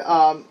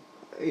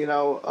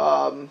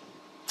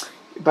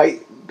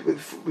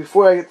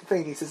 before I get to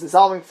think, he says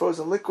dissolving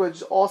frozen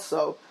liquids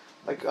also,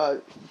 like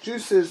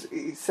juices.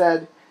 He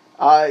said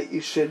you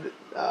should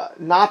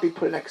not be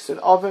put next to an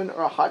oven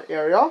or a hot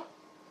area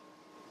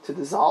to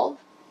dissolve.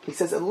 He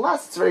says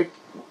unless it's very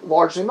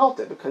largely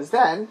melted, because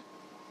then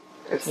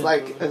it's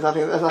like there's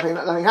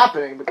nothing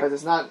happening because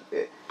it's not.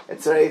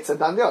 it's a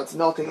done deal. It's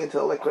melting into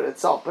the liquid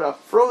itself. But a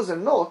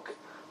frozen milk,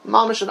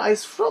 mamish and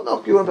ice frozen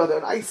milk, you won't be able to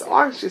do. An ice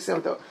orange, you see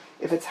what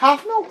if it's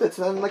half melted, it's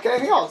then like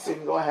anything else. You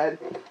can go ahead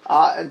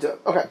and do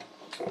it. Okay.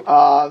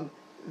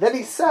 Then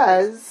he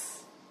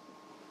says,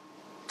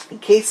 in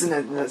case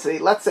let's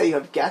say you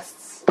have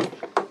guests,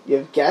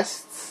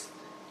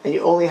 and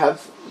you only have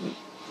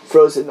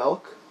frozen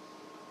milk.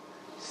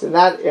 So in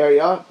that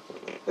area,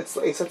 it's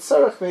at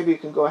tzarech. Maybe you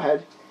can go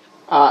ahead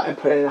and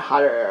put it in a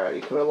hotter area.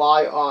 You can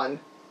rely on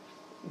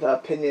the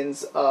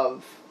opinions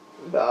of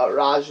the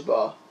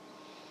Rajba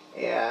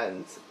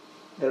and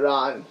the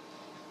Ran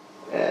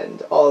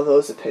and all of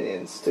those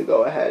opinions to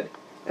go ahead,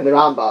 and the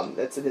Rambam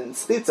that's in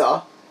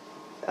Shlita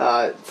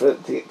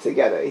to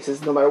get it. He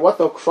says no matter what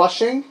though,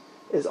 crushing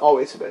is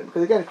always forbidden,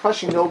 because again,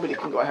 crushing nobody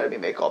can go ahead and be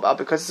make all about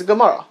because it's a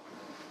Gemara.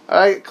 All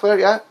right, clear?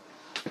 Yeah.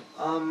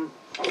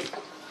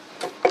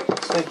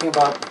 Thinking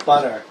about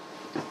butter.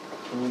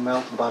 Can you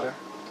melt butter?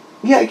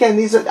 Yeah, again,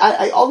 these are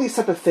all these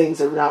type of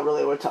things are not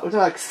really we're talking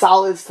like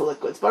solids to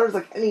liquids. Butter is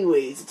like,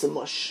 anyways, it's a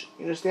mush.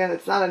 You understand?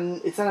 It's not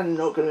going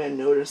to be a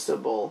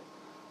noticeable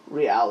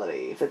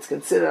reality if it's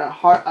considered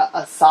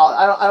a solid.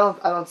 I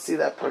don't see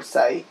that per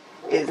se.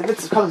 If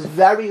it becomes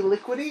very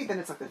liquidy, then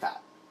it's like the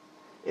fat.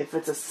 If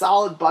it's a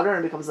solid butter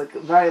and it becomes like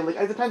very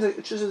liquid, it depends. It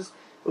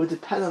would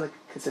depend on the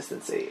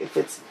consistency. If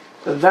it's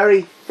a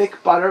very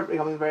thick butter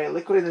becoming very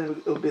liquidy,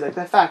 then it would be like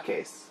the fat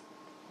case.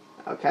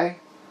 Okay.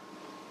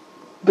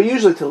 But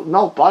usually to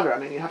melt butter, I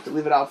mean, you have to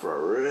leave it out for a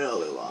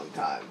really long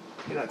time.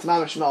 You know, to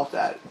mamish melt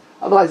that.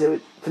 Otherwise, to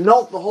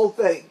melt the whole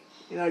thing.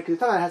 You know, because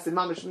the time it has to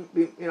mamish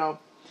be, you know.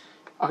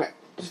 Okay,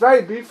 just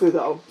very briefly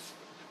though,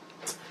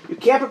 you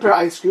can't prepare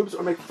ice cubes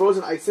or make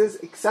frozen ices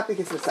except in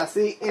case of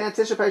necessity in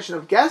anticipation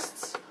of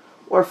guests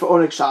or for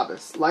Oneg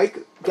Shabbos.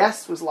 Like,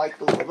 guests was like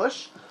the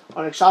Levush,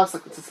 Oneg Shabbos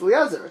like the Tzitz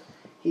Eliezer.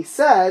 He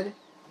said,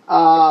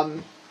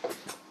 some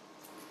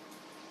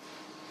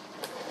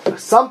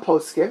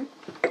poskim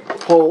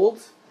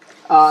hold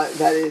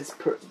that is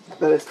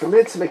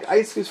permitted to make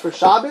ice cubes for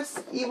Shabbos,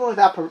 even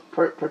without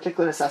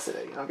particular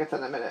necessity. I'll get to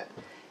that in a minute.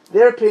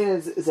 Their opinion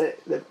is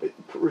that the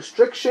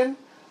restriction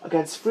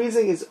against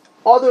freezing is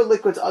other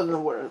liquids other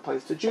than water. It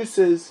applies to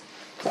juices,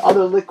 to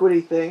other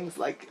liquidy things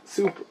like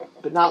soup,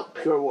 but not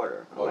pure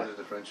water. What are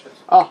the differentials?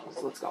 Oh,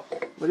 so let's go.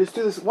 We'll just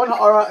do this one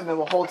ha'ara and then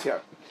we'll hold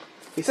here.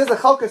 He says the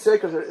Chalkas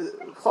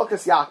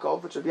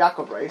Yaakov, which is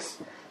Yaakov race,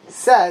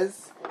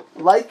 says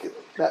like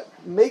that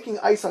making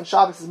ice on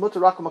Shabbos is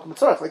mutar rakum makom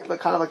tzorech, like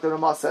kind of like the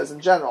Ramah says in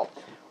general.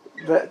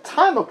 The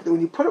time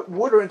when you put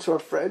water into a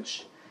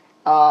fridge,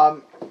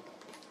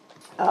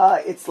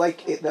 it's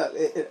like it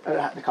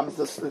becomes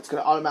this. It's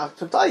going to automatically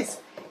turn to ice.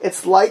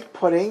 It's like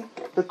putting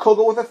the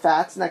kugel with the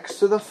fats next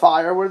to the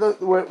fire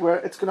where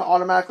it's going to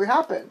automatically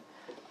happen.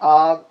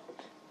 And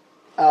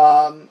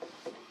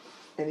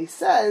he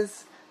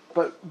says,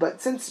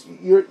 but since since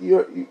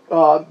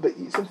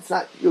it's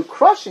not, you're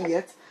crushing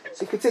it,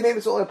 so you could say maybe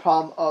it's only a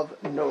problem of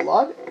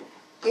nolad,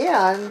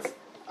 and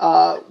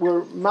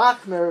we're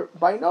machmer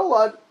by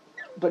nolad,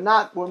 but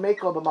not we're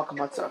makel b'makam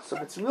hatzarech. So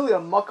if it's really a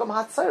makam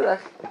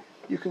hatzarech,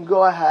 you can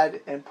go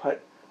ahead and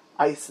put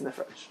ice in the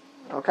fridge.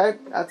 Okay,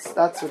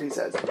 that's what he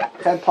says.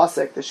 Chen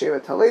pasek the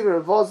Shevet Halevi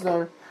Rav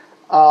Vosner,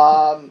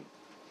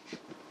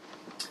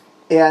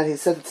 and he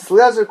said Tzitz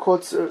Eliezer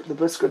quotes the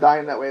Brisker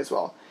Dayan that way as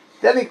well.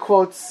 Then he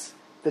quotes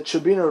the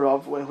Tribuna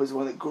Rav, who was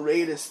one of the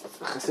greatest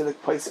Hasidic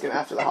poskim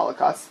after the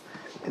Holocaust,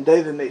 and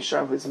David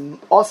Meishar, who's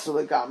also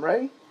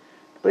legamrei.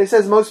 But he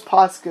says most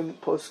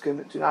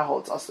poskim do not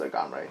hold it's also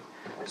legamrei.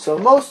 So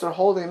most are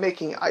holding and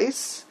making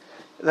ice.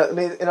 That, I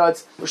mean, you know,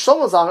 it's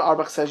Shlomo Zalman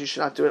Auerbach says you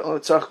should not do it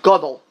only tzarech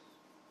gadol.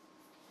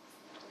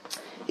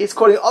 He's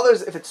quoting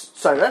others if it's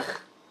tzarech.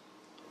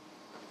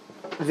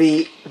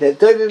 The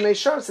David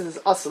Meishar says it's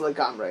also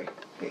legamrei.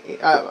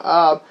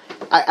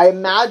 I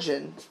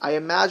imagine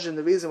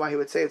the reason why he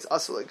would say it's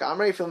asur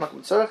legamrei, if you're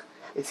makom tzarech,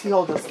 is he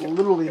holds us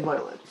literally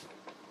moiled.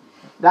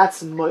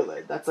 That's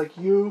moiled. That's like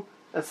you.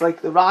 That's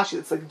like the Rashi.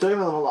 It's like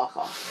doimel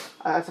malacha.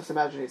 I have to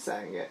imagine he's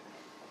saying it.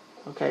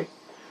 Okay,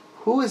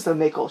 who is the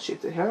Mekel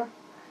Shita here?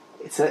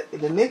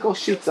 The Mekel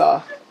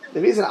Shita. The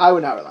reason I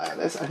would not rely on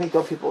this, I think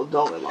those people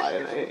don't rely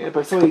on it,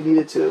 but if somebody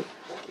needed to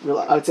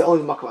rely, I would say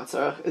only makom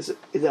tzarech is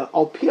an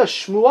al pia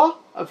shmua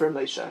of Rav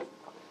Moshe.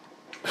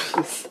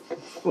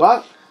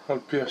 What? Al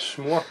pia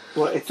shmua.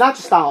 Well, it's not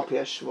just al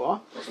pia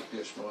shmua.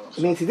 It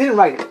means he didn't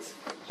write it.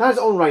 It's not his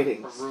own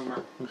writings. A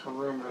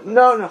rumor.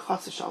 No,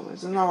 chas v'shalom.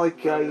 This is not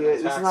like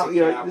this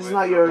is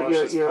not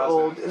your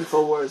old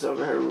Infowars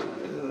over here.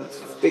 It's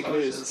fake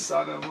news.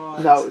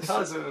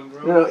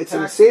 No, it's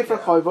in Sefer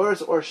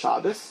Chayvoros or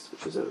Shabbos,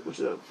 which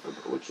is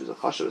a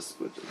chashuv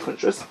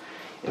kuntrus.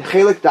 In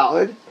Chelik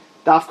Daled,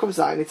 Daf Kuf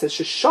Zayin, it says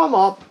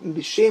Sheshama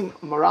b'shem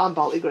Maram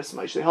Bal Igros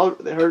Moshe.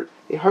 They heard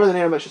the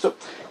name of Moshe. So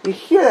you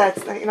hear that,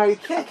 you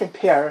can't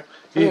compare.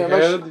 He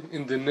heard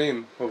in the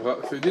name of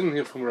Rav. So he didn't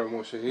hear from Rav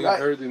Moshe. He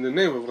heard in the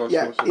name of Rav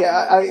Moshe.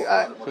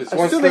 So it's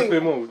one step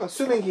removed.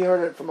 Assuming he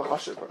heard it from a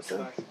chashuv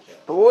person.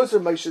 But what was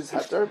Rav Moshe's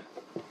hefter?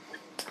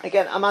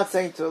 Again, I'm not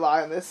saying to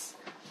rely on this.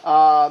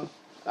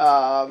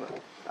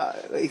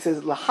 he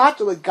says lahat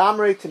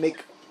legamre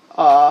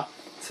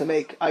to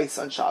make ice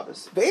on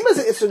Shabbos. Ve'im is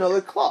an isur no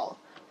leklal.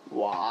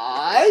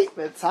 Why?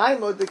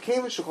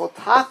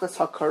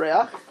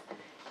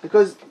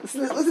 Because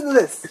listen to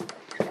this.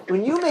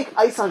 When you make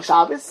ice on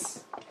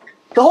Shabbos,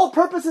 the whole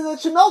purpose is that it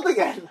should melt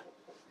again.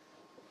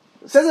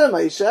 It says in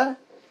Maisha,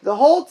 the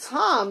whole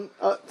time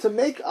to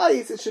make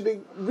ice, it should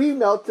be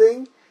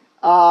remelting,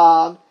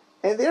 and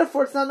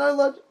therefore it's not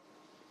allowed.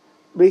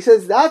 But he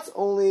says that's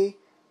only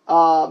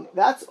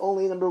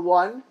number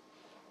one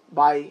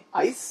by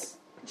ice,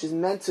 which is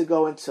meant to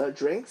go into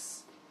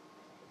drinks.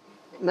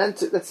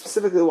 That's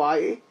specifically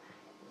why,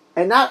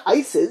 and not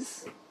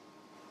ices,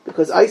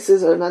 because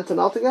ices are meant to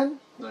melt again.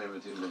 No,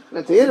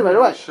 Meant to eat it right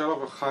away. Shell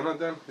of a Chana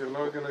then? You're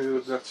not going to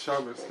use that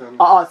Shabbos then.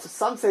 So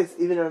some say it's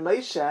even in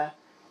Moshe,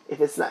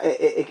 if it's not,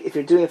 if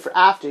you're doing it for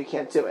after, you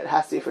can't do it. It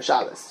has to be for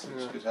Shabbos.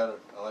 it's good header.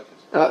 I like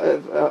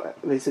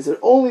it. He says it would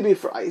only be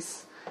for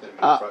ice.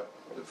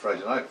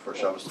 Friday night for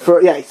Shabbos.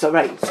 So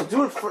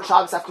do it for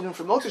Shabbos afternoon.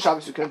 For Motzei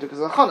Shabbos you can't do because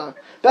of the Chana.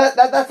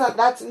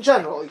 That's in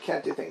general. You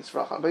can't do things for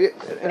a Chana, but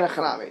in a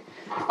Chanami.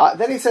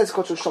 Then he says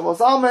Kotel Shlomo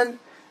Zalman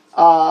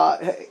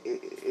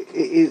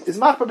is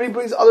machbar. He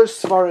brings other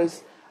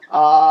svaras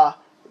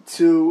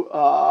to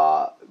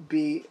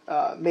be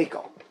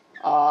mekel.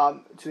 I'll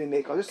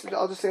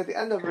just say at the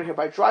end over here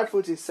by dry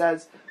foods he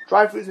says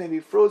dry foods may be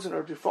frozen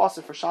or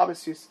defrosted for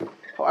Shabbos use.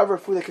 However,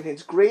 food that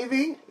contains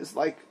gravy is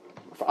like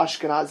for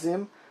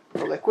Ashkenazim.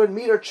 For liquid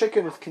meat or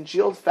chicken with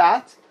congealed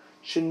fat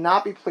should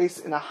not be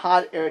placed in a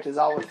hot air to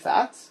dissolve with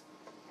fats.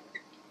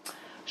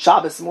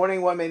 Shabbos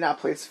morning, one may not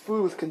place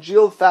food with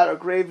congealed fat or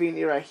gravy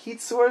near a heat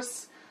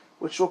source,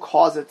 which will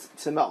cause it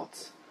to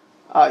melt.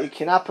 You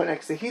cannot put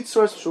next to a heat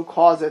source, which will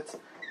cause it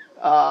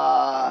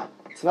to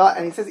melt.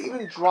 And he says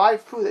even dry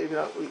food that if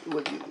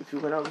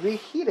you're going to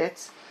reheat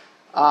it,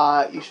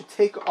 you should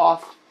take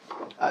off.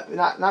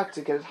 Not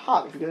to get it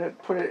hot. If you're going to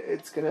put it,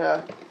 it's going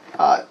to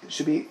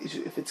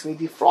if it's going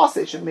to defrost it,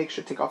 you should make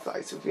sure to take off the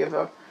ice. If you have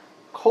a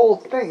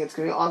cold thing, it's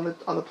going to be on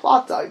the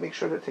plata. Make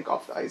sure to take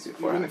off the ice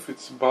before. Even if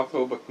it's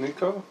batel but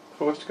nikar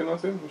for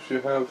Ashkenazim, if you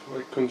have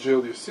like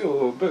congealed, you see a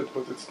little bit,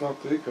 but it's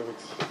not the ikar.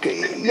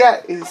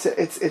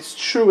 It's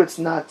true. It's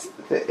not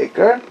the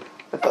ikar,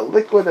 but the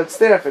liquid that's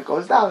there, if it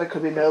goes down, it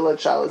could be nolad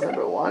shalas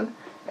number one.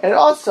 And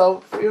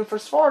also, even for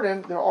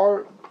Sfardim, there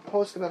are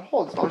poskim that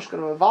hold. It's not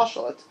going to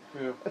mavashal it.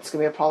 Yeah. It's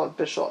going to be a problem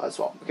with Bishul as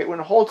well. Okay, we're going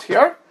to hold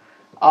here.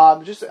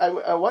 One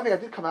thing I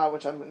did come out,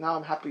 which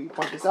I'm happy you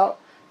point this out,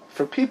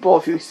 for people,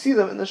 if you see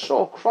them in the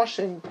show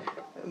crushing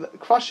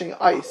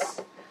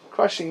ice,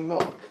 crushing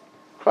milk,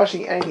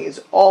 crushing anything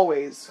is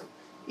always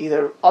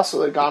either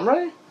asur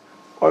legamre,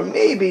 or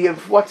maybe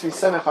if what's to be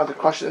semech to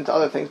crush it into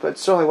other things, but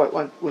certainly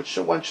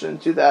one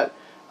shouldn't do that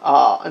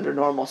under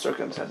normal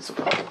circumstances.